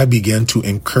I began to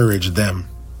encourage them,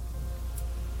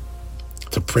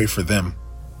 to pray for them.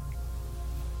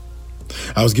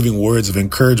 I was giving words of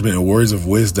encouragement and words of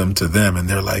wisdom to them. And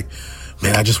they're like,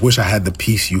 man, I just wish I had the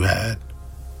peace you had.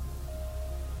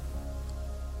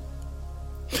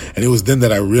 And it was then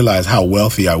that I realized how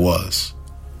wealthy I was.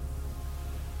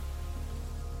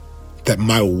 That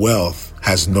my wealth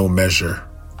has no measure.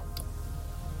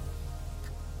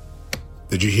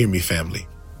 Did you hear me, family?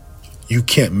 You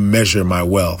can't measure my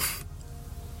wealth.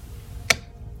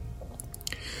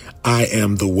 I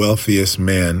am the wealthiest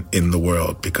man in the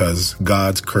world because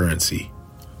God's currency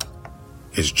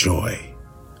is joy.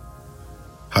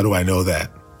 How do I know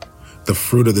that? The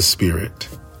fruit of the Spirit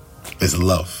is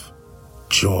love,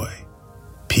 joy,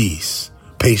 peace,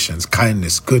 patience,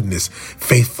 kindness, goodness,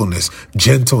 faithfulness,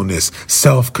 gentleness,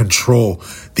 self-control.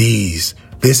 This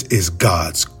is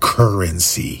God's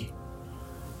currency.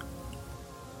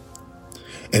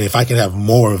 And if I can have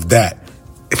more of that,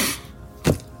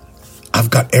 I've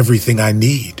got everything I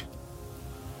need.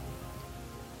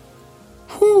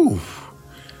 Whew.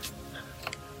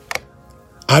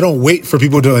 I don't wait for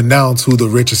people to announce who the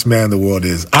richest man in the world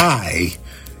is. I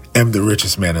am the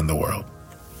richest man in the world.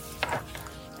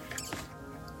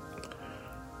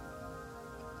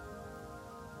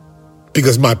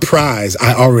 Because my prize,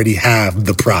 I already have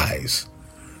the prize.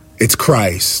 It's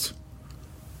Christ.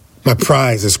 My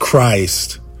prize is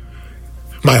Christ.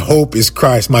 My hope is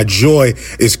Christ. My joy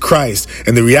is Christ.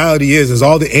 And the reality is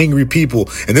all the angry people,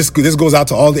 and this goes out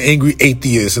to all the angry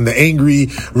atheists and the angry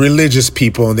religious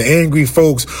people and the angry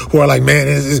folks who are like,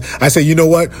 man, I say, you know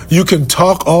what? You can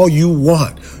talk all you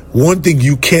want. One thing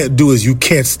you can't do is you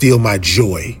can't steal my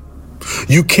joy.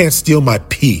 You can't steal my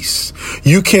peace.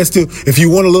 You can't steal. If you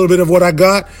want a little bit of what I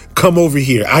got, come over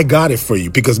here. I got it for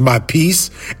you because my peace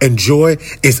and joy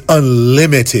is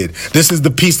unlimited. This is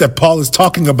the peace that Paul is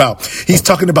talking about. He's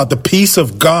talking about the peace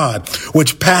of God,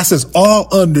 which passes all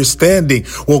understanding,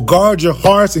 will guard your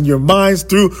hearts and your minds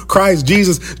through Christ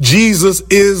Jesus. Jesus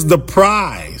is the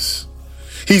prize.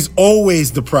 He's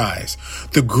always the prize.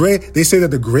 They say that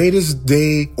the greatest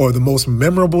day or the most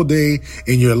memorable day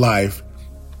in your life,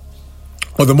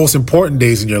 or the most important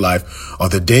days in your life, are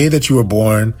the day that you were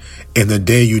born and the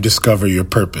day you discover your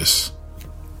purpose.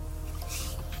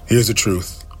 Here's the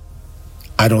truth.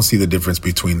 I don't see the difference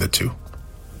between the two.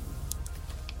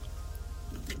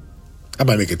 I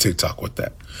might make a TikTok with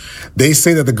that. They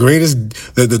say that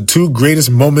the two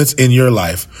greatest moments in your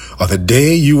life are the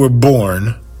day you were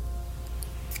born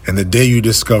and the day you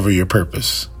discover your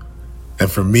purpose. And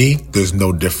for me, there's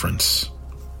no difference.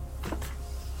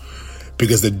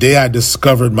 Because the day I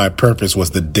discovered my purpose was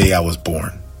the day I was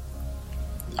born.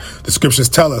 The scriptures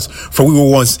tell us, for we were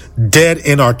once dead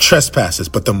in our trespasses,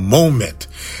 but the moment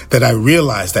that I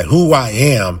realized that who I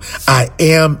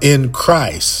am in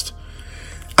Christ,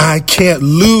 I can't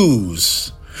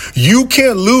lose. You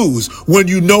can't lose when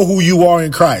you know who you are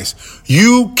in Christ.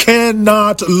 You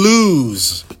cannot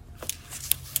lose.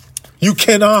 You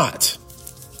cannot.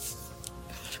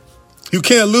 You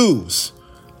can't lose.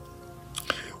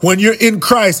 When you're in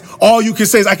Christ, all you can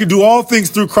say is, I can do all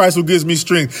things through Christ who gives me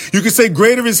strength. You can say,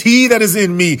 greater is he that is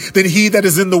in me than he that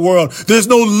is in the world. There's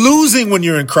no losing when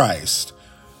you're in Christ.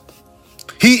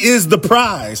 He is the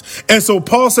prize. And so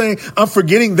Paul's saying, I'm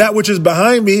forgetting that which is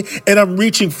behind me and I'm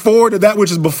reaching forward to that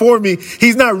which is before me.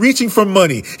 He's not reaching for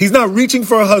money. He's not reaching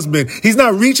for a husband. He's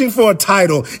not reaching for a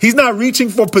title. He's not reaching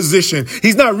for position.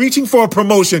 He's not reaching for a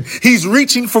promotion. He's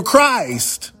reaching for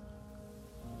Christ.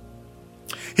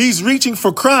 He's reaching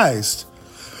for Christ,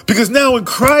 because now in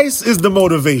Christ is the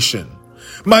motivation.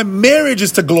 My marriage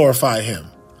is to glorify him.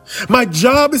 My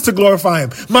job is to glorify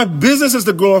him. My business is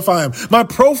to glorify him. My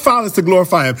profile is to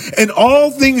glorify him. And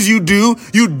all things you do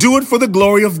it for the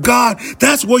glory of God.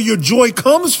 That's where your joy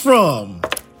comes from.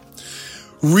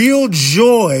 Real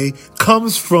joy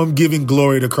comes from giving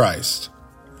glory to Christ.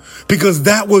 Because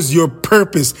that was your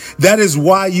purpose. That is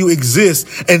why you exist.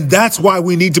 And that's why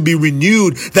we need to be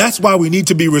renewed. That's why we need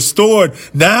to be restored.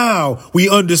 Now we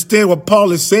understand what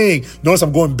Paul is saying. Notice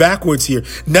I'm going backwards here.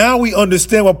 Now we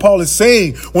understand what Paul is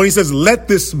saying when he says, let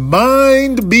this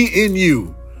mind be in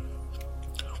you,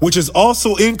 which is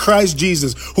also in Christ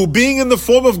Jesus, who being in the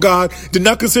form of God did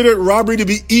not consider it robbery to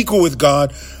be equal with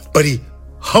God, but he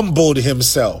humbled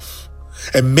himself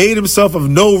and made himself of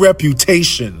no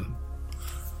reputation.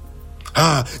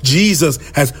 Jesus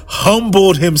has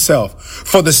humbled himself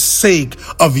for the sake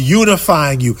of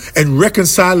unifying you and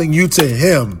reconciling you to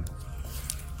him.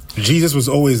 Jesus was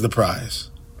always the prize.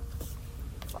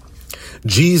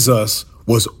 Jesus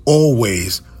was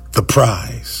always the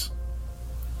prize.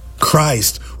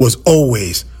 Christ was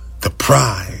always the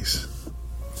prize.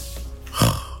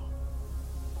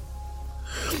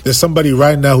 There's somebody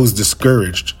right now who's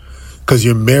discouraged because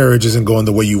your marriage isn't going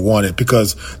the way you want it,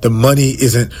 because the money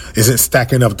isn't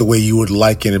stacking up the way you would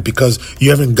like it, and because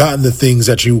you haven't gotten the things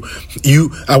that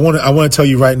I want to tell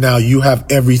you right now, you have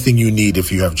everything you need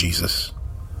if you have Jesus.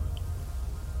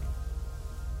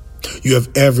 You have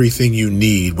everything you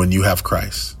need when you have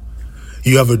Christ.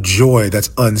 You have a joy that's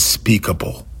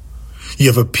unspeakable. You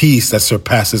have a peace that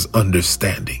surpasses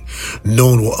understanding. No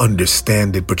one will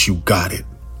understand it, but you got it.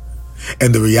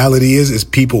 And the reality is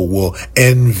people will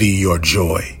envy your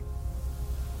joy.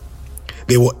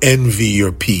 They will envy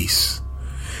your peace.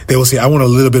 They will say, I want a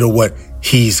little bit of what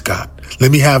he's got.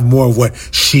 Let me have more of what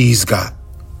she's got.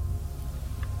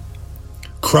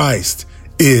 Christ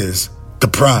is the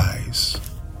prize.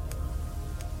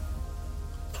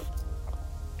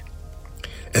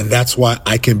 And that's why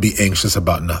I can be anxious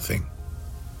about nothing.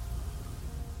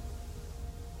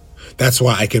 That's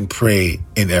why I can pray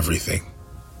in everything.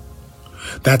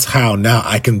 That's how now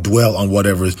I can dwell on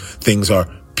whatever things are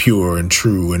pure and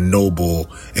true and noble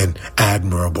and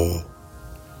admirable.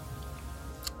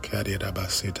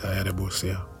 This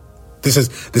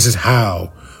is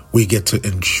how we get to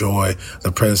enjoy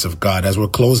the presence of God. As we're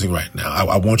closing right now,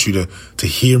 I want you to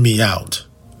hear me out.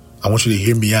 I want you to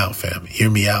hear me out, fam. Hear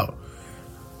me out.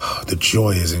 The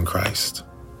joy is in Christ.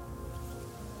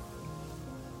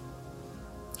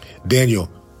 Daniel,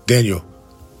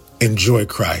 enjoy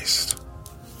Christ.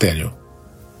 Daniel,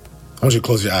 I want you to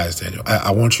close your eyes, Daniel.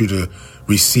 I want you to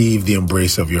receive the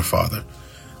embrace of your Father.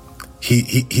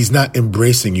 He's not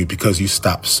embracing you because you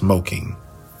stopped smoking.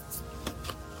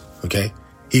 Okay?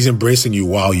 He's embracing you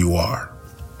while you are.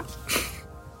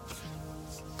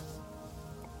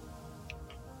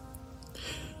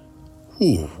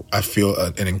 Ooh, I feel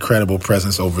an incredible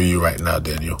presence over you right now,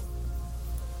 Daniel.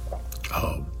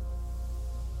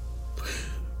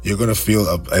 You're going to feel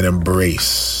an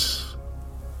embrace.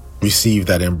 Receive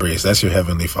that embrace. That's your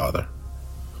Heavenly Father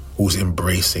who's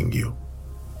embracing you.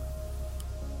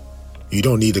 You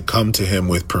don't need to come to him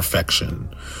with perfection.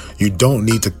 You don't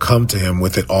need to come to him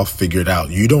with it all figured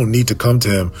out. You don't need to come to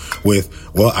him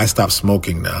with, well, I stopped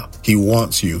smoking now. He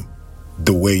wants you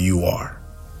the way you are.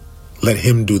 Let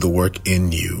him do the work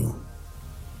in you.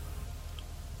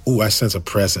 Ooh, I sense a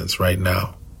presence right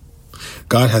now.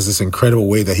 God has this incredible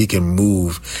way that he can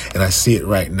move, and I see it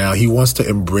right now. He wants to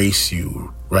embrace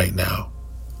you right now.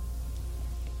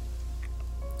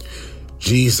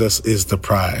 Jesus is the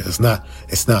prize. It's not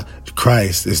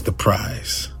Christ is the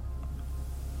prize.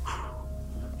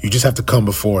 You just have to come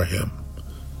before him.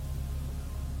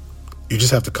 You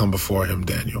just have to come before him,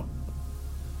 Daniel.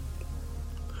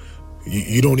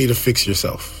 You don't need to fix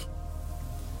yourself.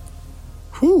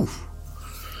 Whew.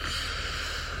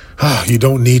 You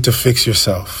don't need to fix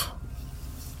yourself.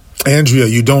 Andrea,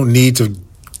 you don't need to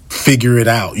figure it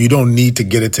out. You don't need to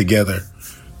get it together.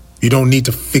 You don't need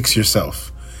to fix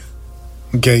yourself.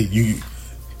 Okay,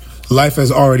 life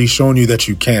has already shown you that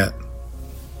you can't.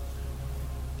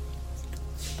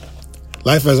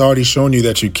 Life has already shown you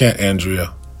that you can't,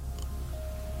 Andrea.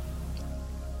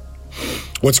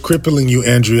 What's crippling you,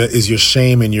 Andrea, is your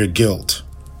shame and your guilt.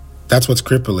 That's what's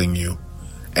crippling you,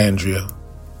 Andrea.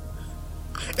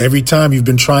 Every time you've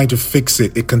been trying to fix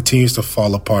it, it continues to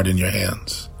fall apart in your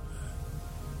hands.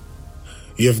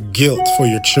 You have guilt for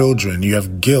your children. You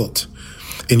have guilt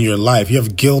in your life. You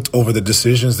have guilt over the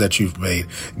decisions that you've made.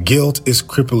 Guilt is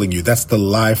crippling you. That's the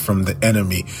lie from the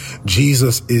enemy.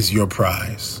 Jesus is your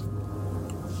prize.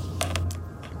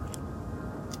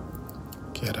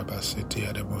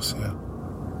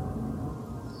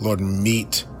 Lord,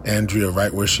 meet Andrea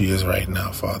right where she is right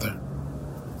now, Father.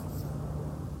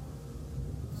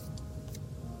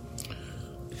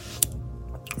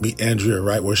 Meet Andrea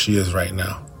right where she is right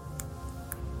now.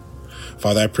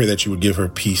 Father, I pray that you would give her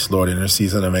peace, Lord, in her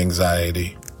season of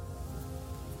anxiety.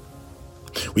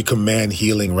 We command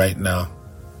healing right now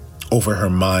over her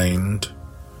mind.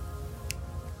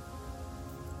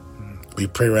 We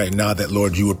pray right now that,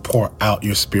 Lord, you would pour out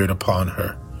your spirit upon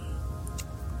her.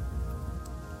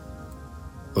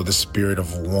 Lord, the spirit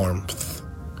of warmth,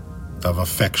 of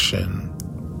affection,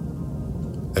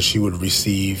 that she would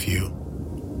receive you.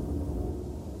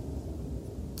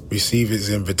 Receive his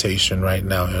invitation right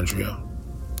now, Andrea.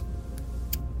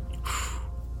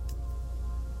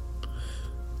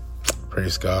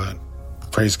 Praise God.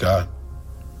 Praise God.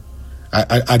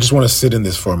 I just want to sit in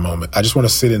this for a moment. I just want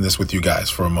to sit in this with you guys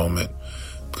for a moment,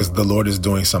 because the Lord is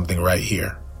doing something right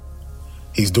here.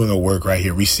 He's doing a work right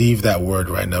here. Receive that word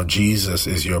right now. Jesus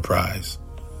is your prize.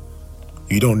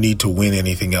 You don't need to win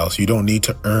anything else. You don't need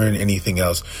to earn anything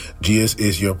else. Jesus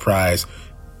is your prize.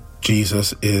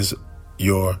 Jesus is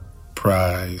your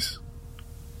prize.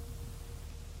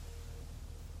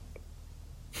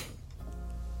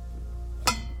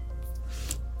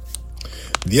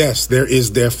 Yes, there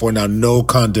is therefore now no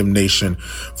condemnation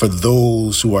for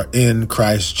those who are in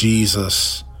Christ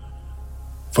Jesus.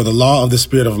 For the law of the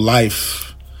Spirit of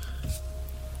life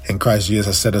in Christ Jesus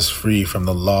has set us free from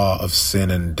the law of sin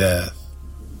and death.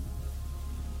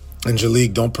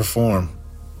 Angelique, don't perform.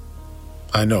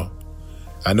 I know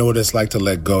what it's like to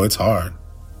let go. It's hard.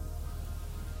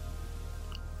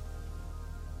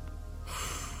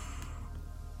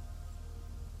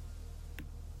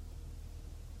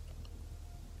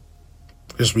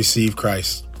 Just receive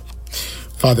Christ.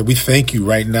 Father, we thank you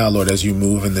right now, Lord, as you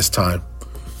move in this time.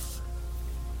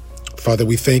 Father,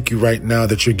 we thank you right now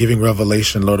that you're giving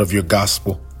revelation, Lord, of your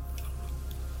gospel.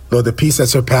 Lord, the peace that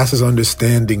surpasses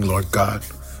understanding, Lord God,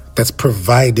 that's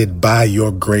provided by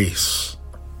your grace.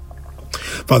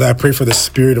 Father, I pray for the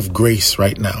spirit of grace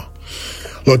right now,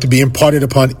 Lord, to be imparted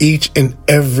upon each and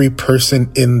every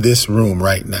person in this room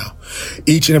right now.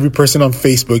 Each and every person on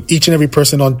Facebook, each and every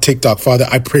person on TikTok. Father,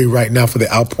 I pray right now for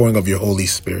the outpouring of your Holy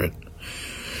Spirit.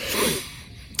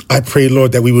 I pray,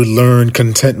 Lord, that we would learn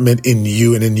contentment in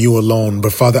you and in you alone.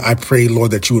 But Father, I pray,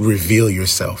 Lord, that you would reveal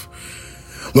yourself.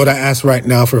 Lord, I ask right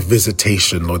now for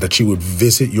visitation, Lord, that you would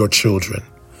visit your children.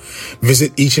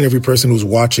 Visit each and every person who's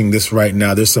watching this right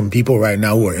now. There's some people right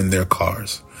now who are in their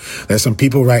cars. There's some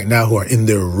people right now who are in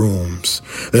their rooms.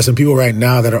 There's some people right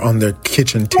now that are on their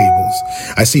kitchen tables.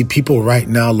 I see people right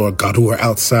now, Lord God, who are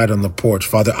outside on the porch.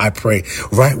 Father, I pray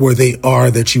right where they are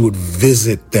that you would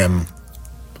visit them.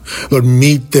 Lord,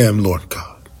 meet them, Lord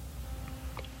God.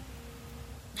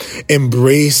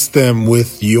 Embrace them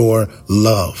with your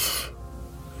love,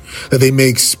 that they may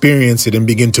experience it and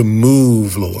begin to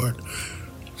move, Lord.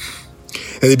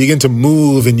 That they begin to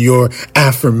move in your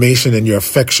affirmation and your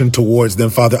affection towards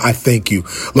them. Father, I thank you,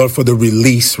 Lord, for the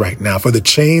release right now, for the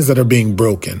chains that are being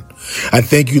broken. I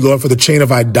thank you, Lord, for the chain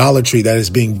of idolatry that is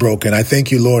being broken. I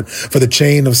thank you, Lord, for the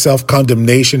chain of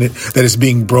self-condemnation that is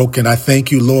being broken. I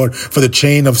thank you, Lord, for the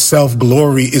chain of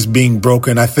self-glory is being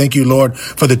broken. I thank you, Lord,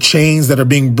 for the chains that are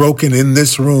being broken in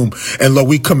this room. And Lord,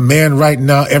 we command right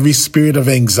now every spirit of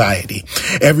anxiety,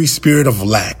 every spirit of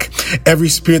lack, every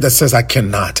spirit that says I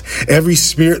cannot, every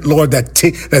spirit, Lord,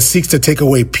 that seeks to take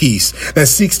away peace, that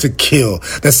seeks to kill,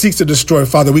 that seeks to destroy.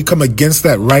 Father, we come against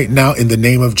that right now in the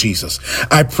name of Jesus.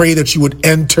 I pray that you would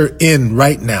enter in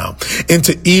right now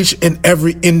into each and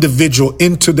every individual,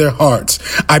 into their hearts.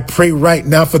 I pray right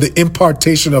now for the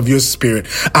impartation of your spirit.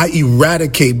 I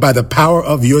eradicate by the power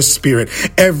of your spirit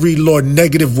every, Lord,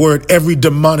 negative word, every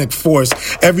demonic force,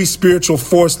 every spiritual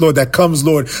force, Lord, that comes,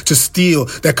 Lord, to steal,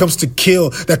 that comes to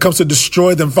kill, that comes to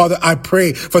destroy them. Father, I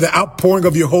pray for the outpouring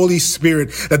of your Holy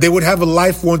Spirit, that they would have a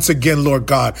life once again, Lord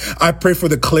God. I pray for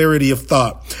the clarity of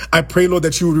thought. I pray, Lord,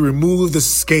 that you would remove the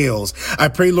scales. I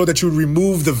pray, Lord, that you would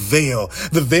remove the veil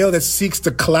that seeks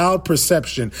to cloud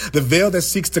perception, the veil that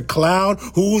seeks to cloud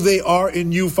who they are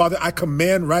in you. Father, I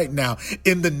command right now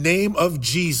in the name of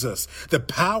Jesus, the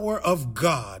power of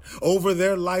God over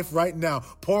their life right now.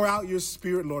 Pour out your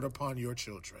spirit, Lord, upon your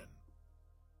children.